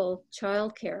affordable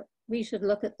childcare. We should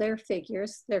look at their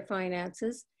figures, their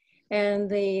finances, and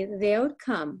the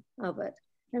outcome of it,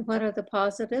 and what are the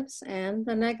positives and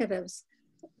the negatives.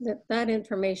 That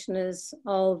information is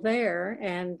all there,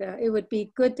 and it would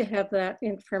be good to have that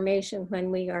information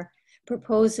when we are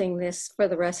proposing this for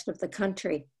the rest of the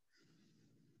country.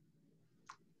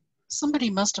 Somebody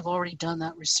must have already done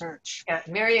that research. Yeah,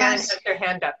 Marianne has her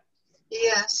hand up.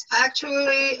 Yes,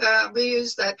 actually, we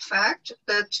use that fact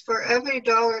that for every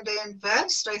dollar they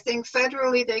invest, I think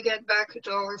federally they get back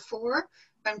 $1.04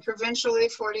 and provincially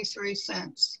 43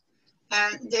 cents.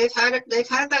 And they've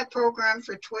had that program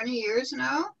for 20 years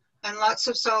now, and lots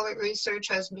of solid research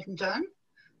has been done.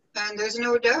 And there's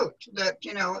no doubt that,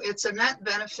 you know, it's a net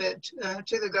benefit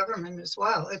to the government as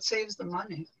well. It saves the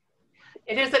money.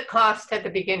 It is a cost at the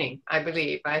beginning, I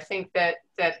believe. I think that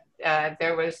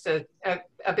there was a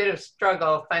bit of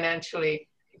struggle financially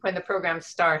when the program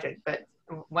started, but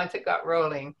once it got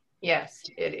rolling, yes,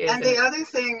 it is. And the other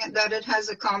thing that it has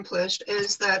accomplished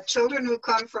is that children who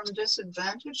come from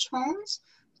disadvantaged homes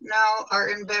now are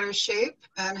in better shape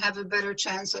and have a better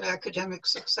chance at academic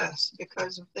success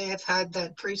because they have had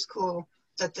that preschool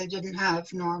that they didn't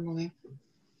have normally.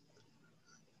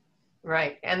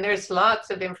 Right, and there's lots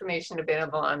of information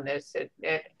available on this.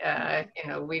 You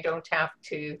know, we don't have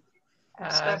to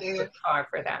look far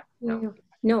for that.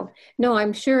 No,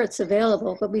 I'm sure it's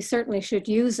available, but we certainly should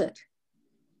use it.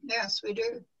 Yes, we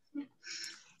do.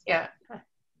 Yeah.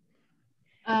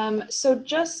 So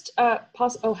just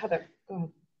oh, Heather, go ahead.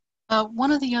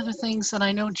 One of the other things, and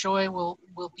I know Joy will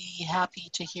be happy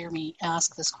to hear me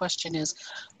ask this question, is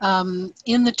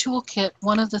in the toolkit,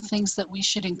 one of the things that we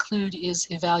should include is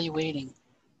evaluating.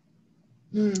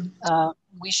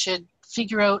 We should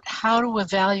figure out how to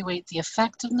evaluate the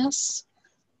effectiveness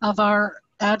of our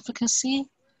advocacy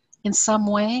in some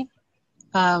way,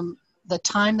 the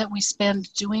time that we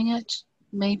spend doing it,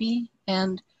 maybe,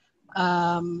 and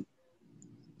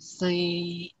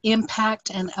the impact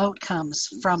and outcomes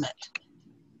from it.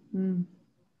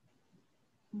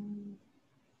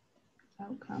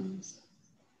 Outcomes.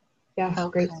 Yeah,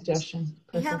 Outcomes. Great suggestion.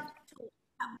 We have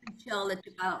talked, Charlotte,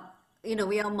 about, you know,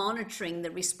 we are monitoring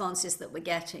the responses that we're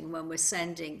getting when we're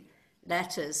sending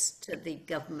letters to the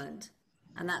government.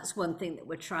 And that's one thing that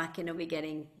we're tracking. Are we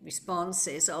getting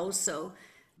responses? Also,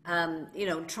 you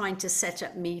know, trying to set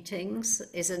up meetings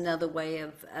is another way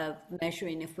of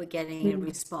measuring if we're getting a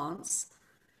response.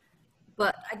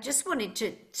 But I just wanted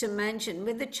to mention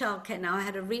with the childcare now, I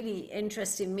had a really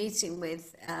interesting meeting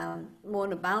with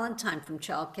Mona Ballantyne from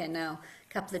Childcare Now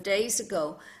a couple of days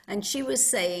ago. And she was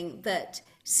saying that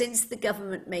since the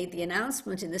government made the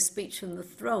announcement in the speech from the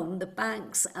throne, the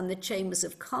banks and the chambers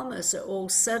of commerce are all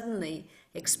suddenly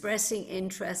expressing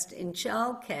interest in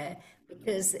childcare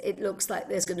because it looks like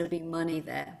there's going to be money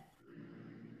there.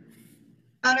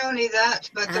 Not only that,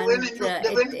 but the women go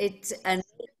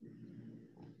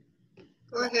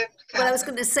ahead, what I was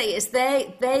going to say is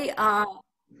they're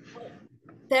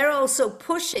also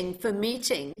pushing for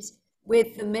meetings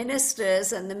with the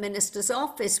ministers and the minister's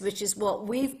office, which is what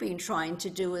we've been trying to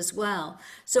do as well.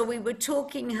 So we were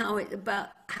talking about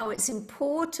how it's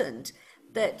important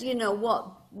that, you know,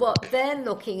 what they're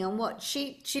looking, and what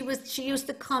she used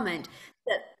the comment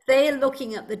that they're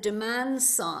looking at the demand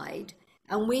side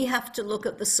and we have to look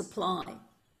at the supply.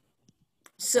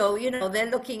 So, you know, they're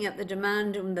looking at the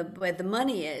demand and where the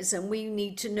money is, and we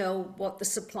need to know what the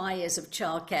supply is of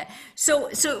childcare. So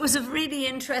it was a really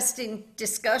interesting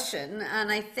discussion. And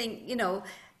I think, you know,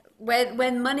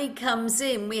 when money comes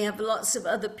in, we have lots of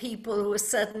other people who are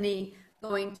suddenly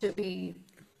going to be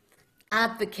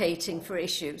advocating for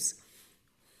issues.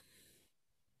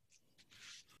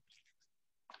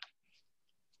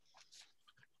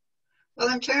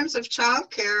 Well, in terms of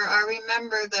childcare, I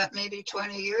remember that maybe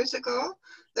 20 years ago,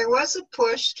 there was a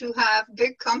push to have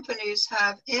big companies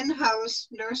have in-house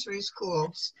nursery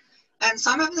schools. And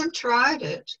some of them tried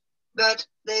it, but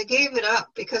they gave it up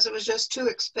because it was just too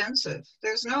expensive.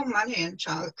 There's no money in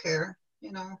childcare,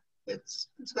 you know, it's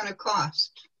going to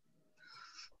cost.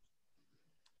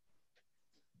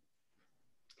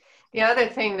 The other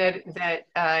thing that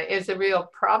is a real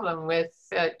problem with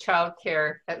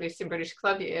childcare, at least in British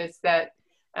Columbia, is that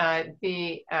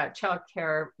the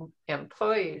childcare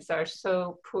employees are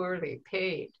so poorly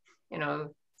paid. You know,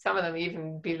 some of them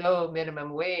even below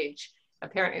minimum wage.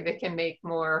 Apparently, they can make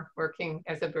more working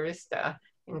as a barista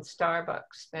in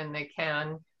Starbucks than they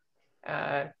can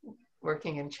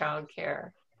working in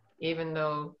childcare, even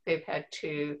though they've had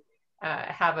to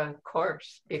have a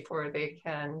course before they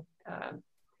can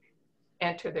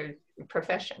enter their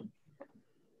profession.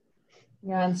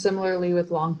 Yeah, and similarly with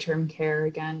long-term care,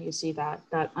 again, you see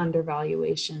that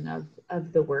undervaluation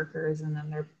of the workers, and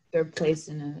then they're placed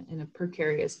in a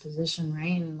precarious position,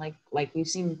 right? And like we've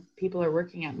seen, people are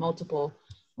working at multiple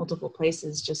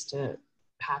places just to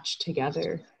patch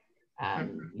together,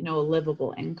 you know, a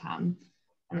livable income,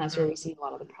 and that's where we see a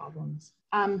lot of the problems.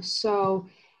 So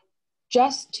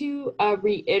just to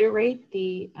reiterate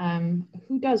the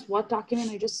who does what document,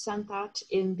 I just sent that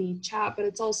in the chat, but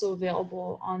it's also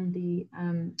available on the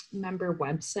member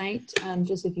website.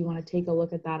 Just if you want to take a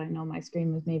look at that. I know my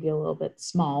screen was maybe a little bit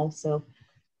small, so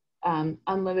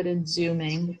unlimited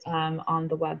zooming on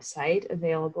the website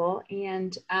available.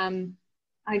 And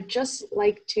I'd just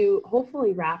like to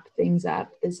hopefully wrap things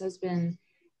up. This has been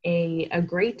a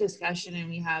great discussion, and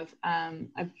we have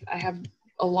I have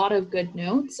a lot of good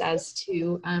notes as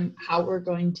to how we're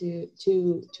going to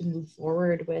move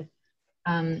forward with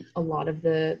a lot of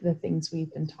the things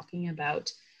we've been talking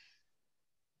about.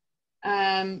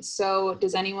 So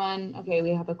does anyone, okay,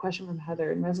 we have a question from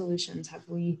Heather. In resolutions, have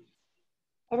we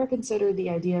ever considered the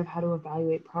idea of how to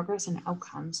evaluate progress and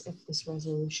outcomes if this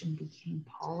resolution became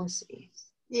policy?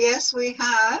 Yes, we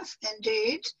have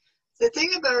indeed. The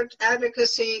thing about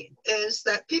advocacy is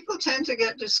that people tend to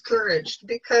get discouraged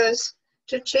because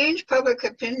to change public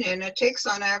opinion, it takes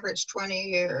on average 20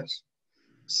 years.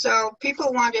 So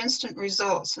people want instant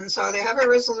results. And so they have a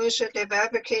resolution, they've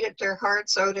advocated their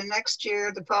hearts out, and next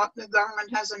year the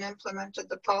government hasn't implemented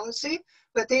the policy.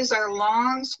 But these are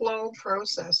long, slow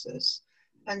processes.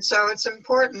 And so it's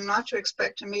important not to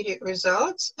expect immediate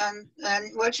results. And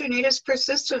what you need is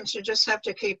persistence. You just have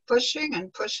to keep pushing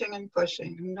and pushing and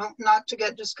pushing. And not to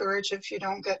get discouraged if you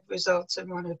don't get results in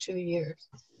 1 or 2 years.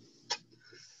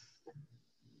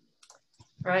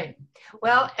 Right.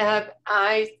 Well,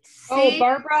 I see. Oh,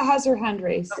 Barbara has her hand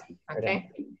raised. Okay.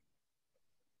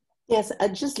 Yes,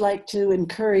 I'd just like to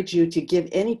encourage you to give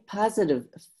any positive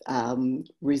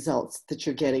results that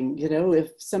you're getting. You know,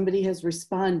 if somebody has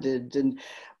responded, and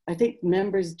I think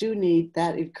members do need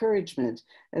that encouragement,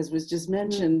 as was just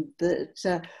mentioned,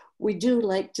 that we do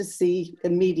like to see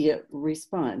immediate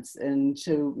response, and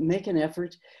to make an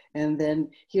effort and then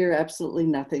hear absolutely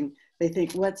nothing. They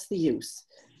think, what's the use?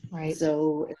 Right.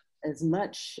 So as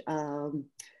much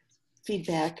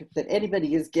feedback that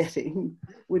anybody is getting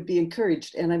would be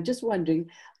encouraged. And I'm just wondering,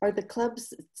 are the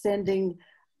clubs sending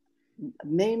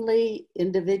mainly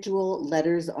individual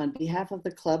letters on behalf of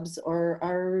the clubs, or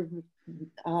our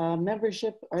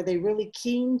membership, are they really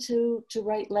keen to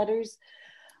write letters?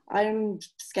 I'm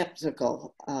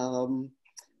skeptical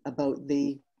about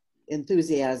the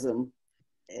enthusiasm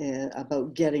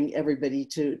about getting everybody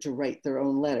to write their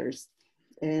own letters.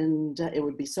 And it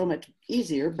would be so much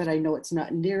easier, but I know it's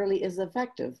not nearly as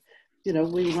effective. You know,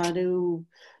 we want to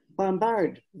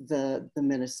bombard the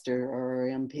minister or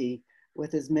MP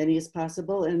with as many as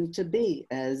possible, and to be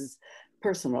as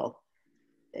personal.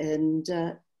 And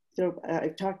so I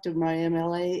talked to my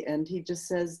MLA, and he just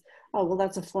says, oh, well,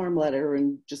 that's a form letter,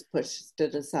 and just pushed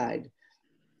it aside.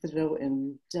 You know,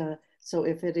 and so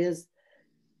if it is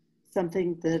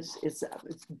something that is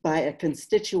by a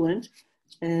constituent,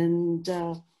 and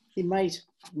he might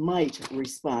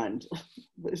respond.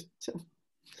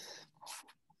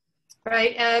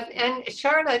 Right, and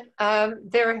Charlotte,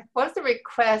 there was a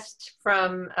request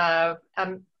from a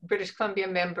British Columbia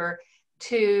member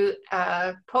to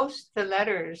post the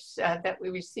letters that we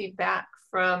received back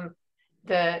from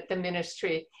the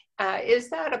ministry. Is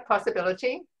that a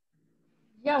possibility?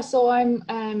 Yeah, so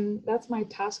that's my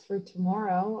task for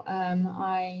tomorrow.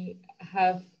 I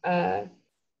have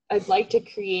I'd like to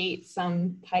create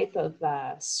some type of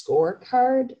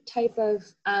scorecard type of,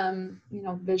 you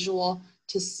know, visual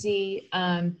to see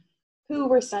who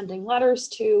we're sending letters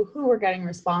to, who we're getting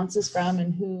responses from,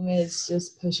 and who is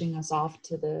just pushing us off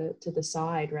to the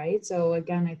side, right? So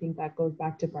again, I think that goes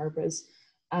back to Barbara's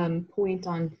point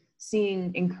on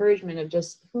seeing encouragement of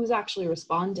just who's actually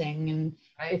responding, and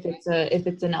if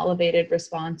it's an elevated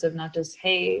response of not just,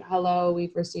 hey, hello,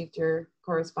 we've received your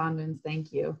correspondence,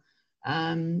 thank you.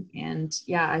 And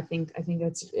yeah, I think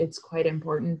it's quite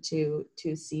important to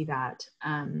see that,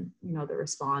 you know, the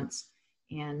response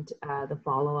and the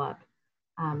follow-up.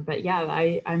 But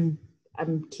yeah, I'm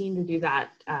keen to do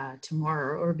that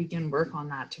tomorrow, or begin work on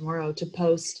that tomorrow, to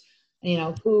post, you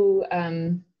know, who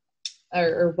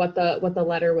or what the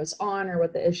letter was on, or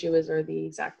what the issue is, or the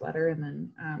exact letter, and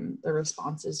then the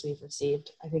responses we've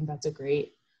received. I think that's a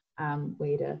great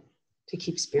way to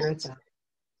keep spirits up.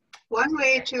 One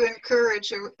way to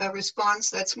encourage a response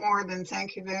that's more than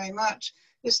thank you very much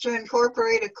is to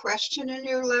incorporate a question in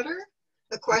your letter,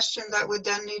 a question that would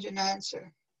then need an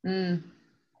answer.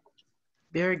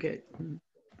 Very good.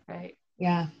 Right.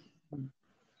 Yeah.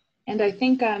 And I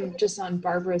think just on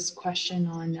Barbara's question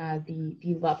on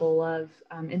the level of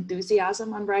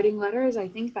enthusiasm on writing letters, I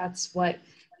think that's what,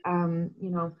 you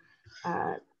know,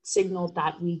 signaled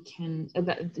that we can,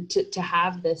 to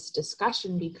have this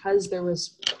discussion, because there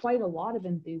was quite a lot of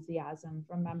enthusiasm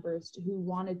from members who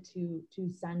wanted to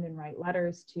send and write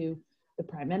letters to the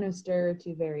Prime Minister,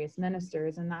 to various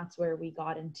ministers, and that's where we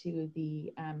got into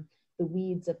the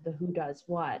weeds of the who does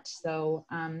what. So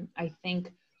I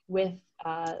think with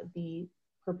the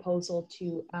proposal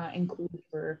to include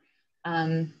for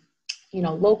you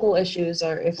know, local issues,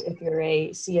 or if you're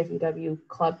a CFUW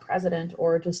club president,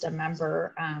 or just a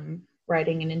member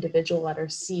writing an individual letter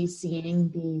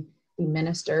CCing the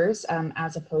ministers,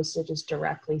 as opposed to just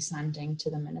directly sending to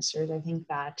the ministers, I think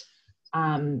that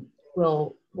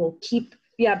will keep,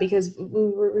 yeah, because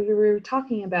we were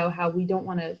talking about how we don't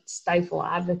want to stifle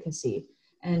advocacy.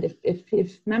 And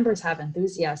if members have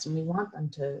enthusiasm, we want them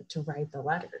to write the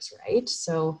letters, right?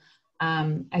 So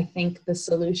I think the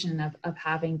solution of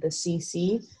having the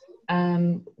CC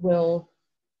will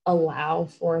allow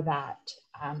for that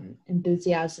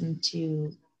enthusiasm to,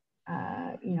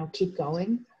 you know, keep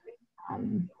going.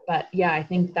 But yeah, I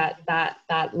think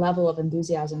that level of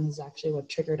enthusiasm is actually what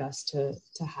triggered us to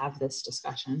have this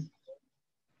discussion.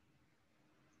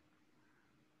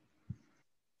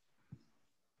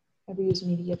 Ever use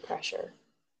media pressure?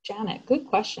 Janet, good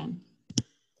question.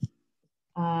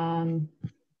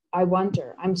 I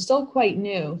wonder. I'm still quite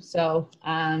new, so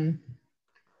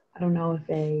don't know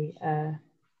if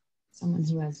someone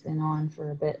who has been on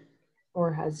for a bit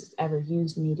or has ever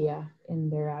used media in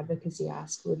their advocacy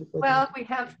ask would well,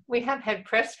 we have had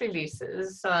press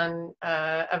releases on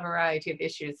a variety of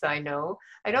issues. I know.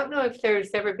 I don't know if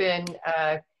there's ever been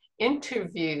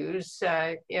interviews,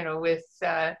 you know, with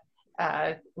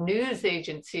news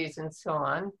agencies and so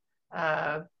on.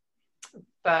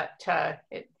 But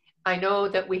I know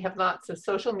that we have lots of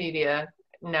social media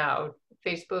now,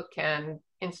 Facebook and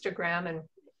Instagram, and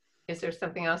is there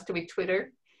something else? Do we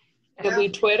Twitter? Yeah, we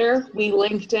Twitter, we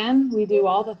LinkedIn, we do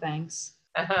all the things.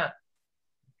 Uh-huh.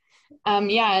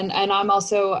 Yeah, and I'm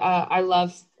also, I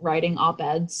love writing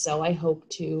op-eds, so I hope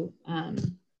to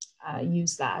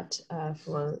use that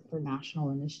for national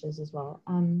initiatives as well.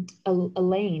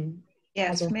 Elaine.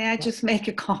 Yes, may I just make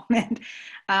a comment?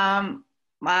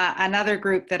 Another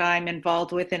group that I'm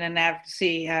involved with in an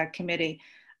advocacy committee,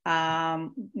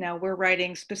 now we're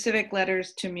writing specific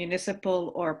letters to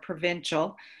municipal or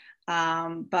provincial,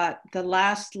 but the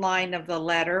last line of the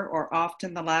letter, or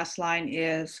often the last line,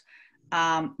 is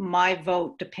my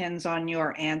vote depends on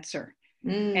your answer.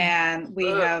 And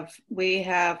we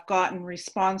have gotten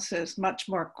responses much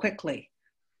more quickly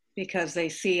because they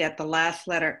see at the last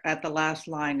letter, at the last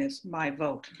line is my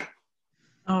vote.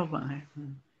 Oh my.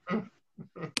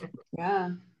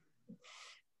 Yeah.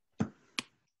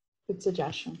 Good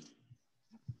suggestion.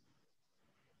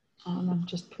 I'm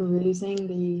just perusing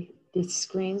the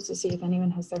screens to see if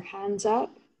anyone has their hands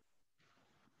up.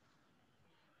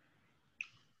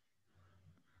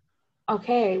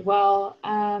 Okay, well,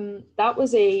 that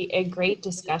was a great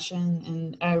discussion,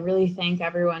 and I really thank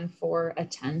everyone for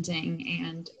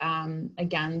attending. And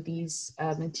again, these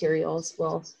materials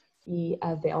will be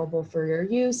available for your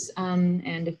use.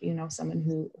 And if you know someone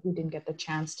who didn't get the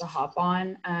chance to hop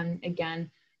on,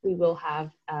 again, we will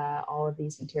have all of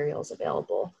these materials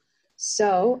available.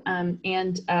 So,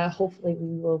 hopefully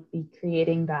we will be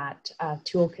creating that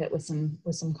toolkit with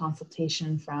some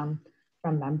consultation from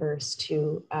members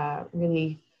to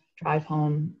really drive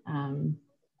home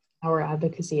our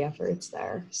advocacy efforts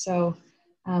there. So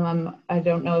I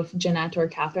don't know if Jeanette or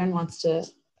Catherine wants to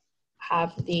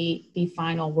have the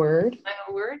final word.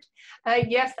 Final word?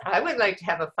 Yes, I would like to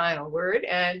have a final word,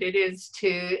 and it is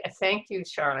to thank you,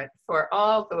 Charlotte, for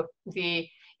all the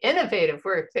innovative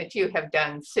work that you have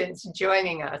done since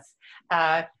joining us.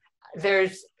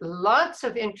 There's lots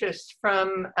of interest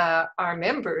from our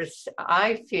members,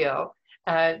 I feel,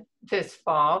 this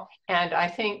fall, and I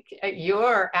think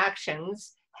your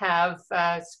actions have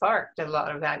sparked a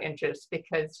lot of that interest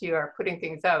because you are putting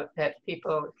things out that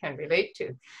people can relate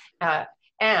to.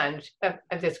 And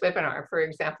this webinar, for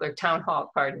example, or town hall,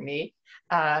 pardon me,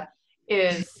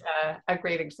 is a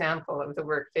great example of the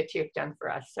work that you've done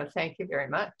for us. So thank you very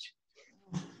much.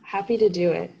 Happy to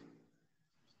do it.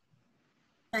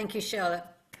 Thank you, Charlotte.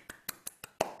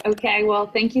 Okay, well,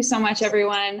 thank you so much,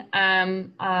 everyone.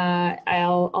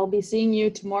 I'll be seeing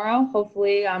you tomorrow.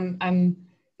 Hopefully, I'm going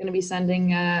to be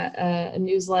sending a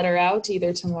newsletter out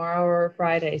either tomorrow or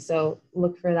Friday. So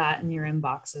look for that in your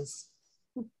inboxes.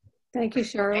 Thank you,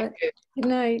 Charlotte. Thank you. Good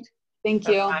night. Thank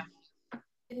you. Bye-bye.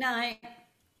 Good night.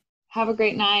 Have a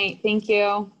great night. Thank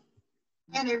you.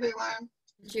 And everyone.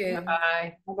 Thank you.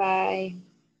 Bye-bye. Bye-bye.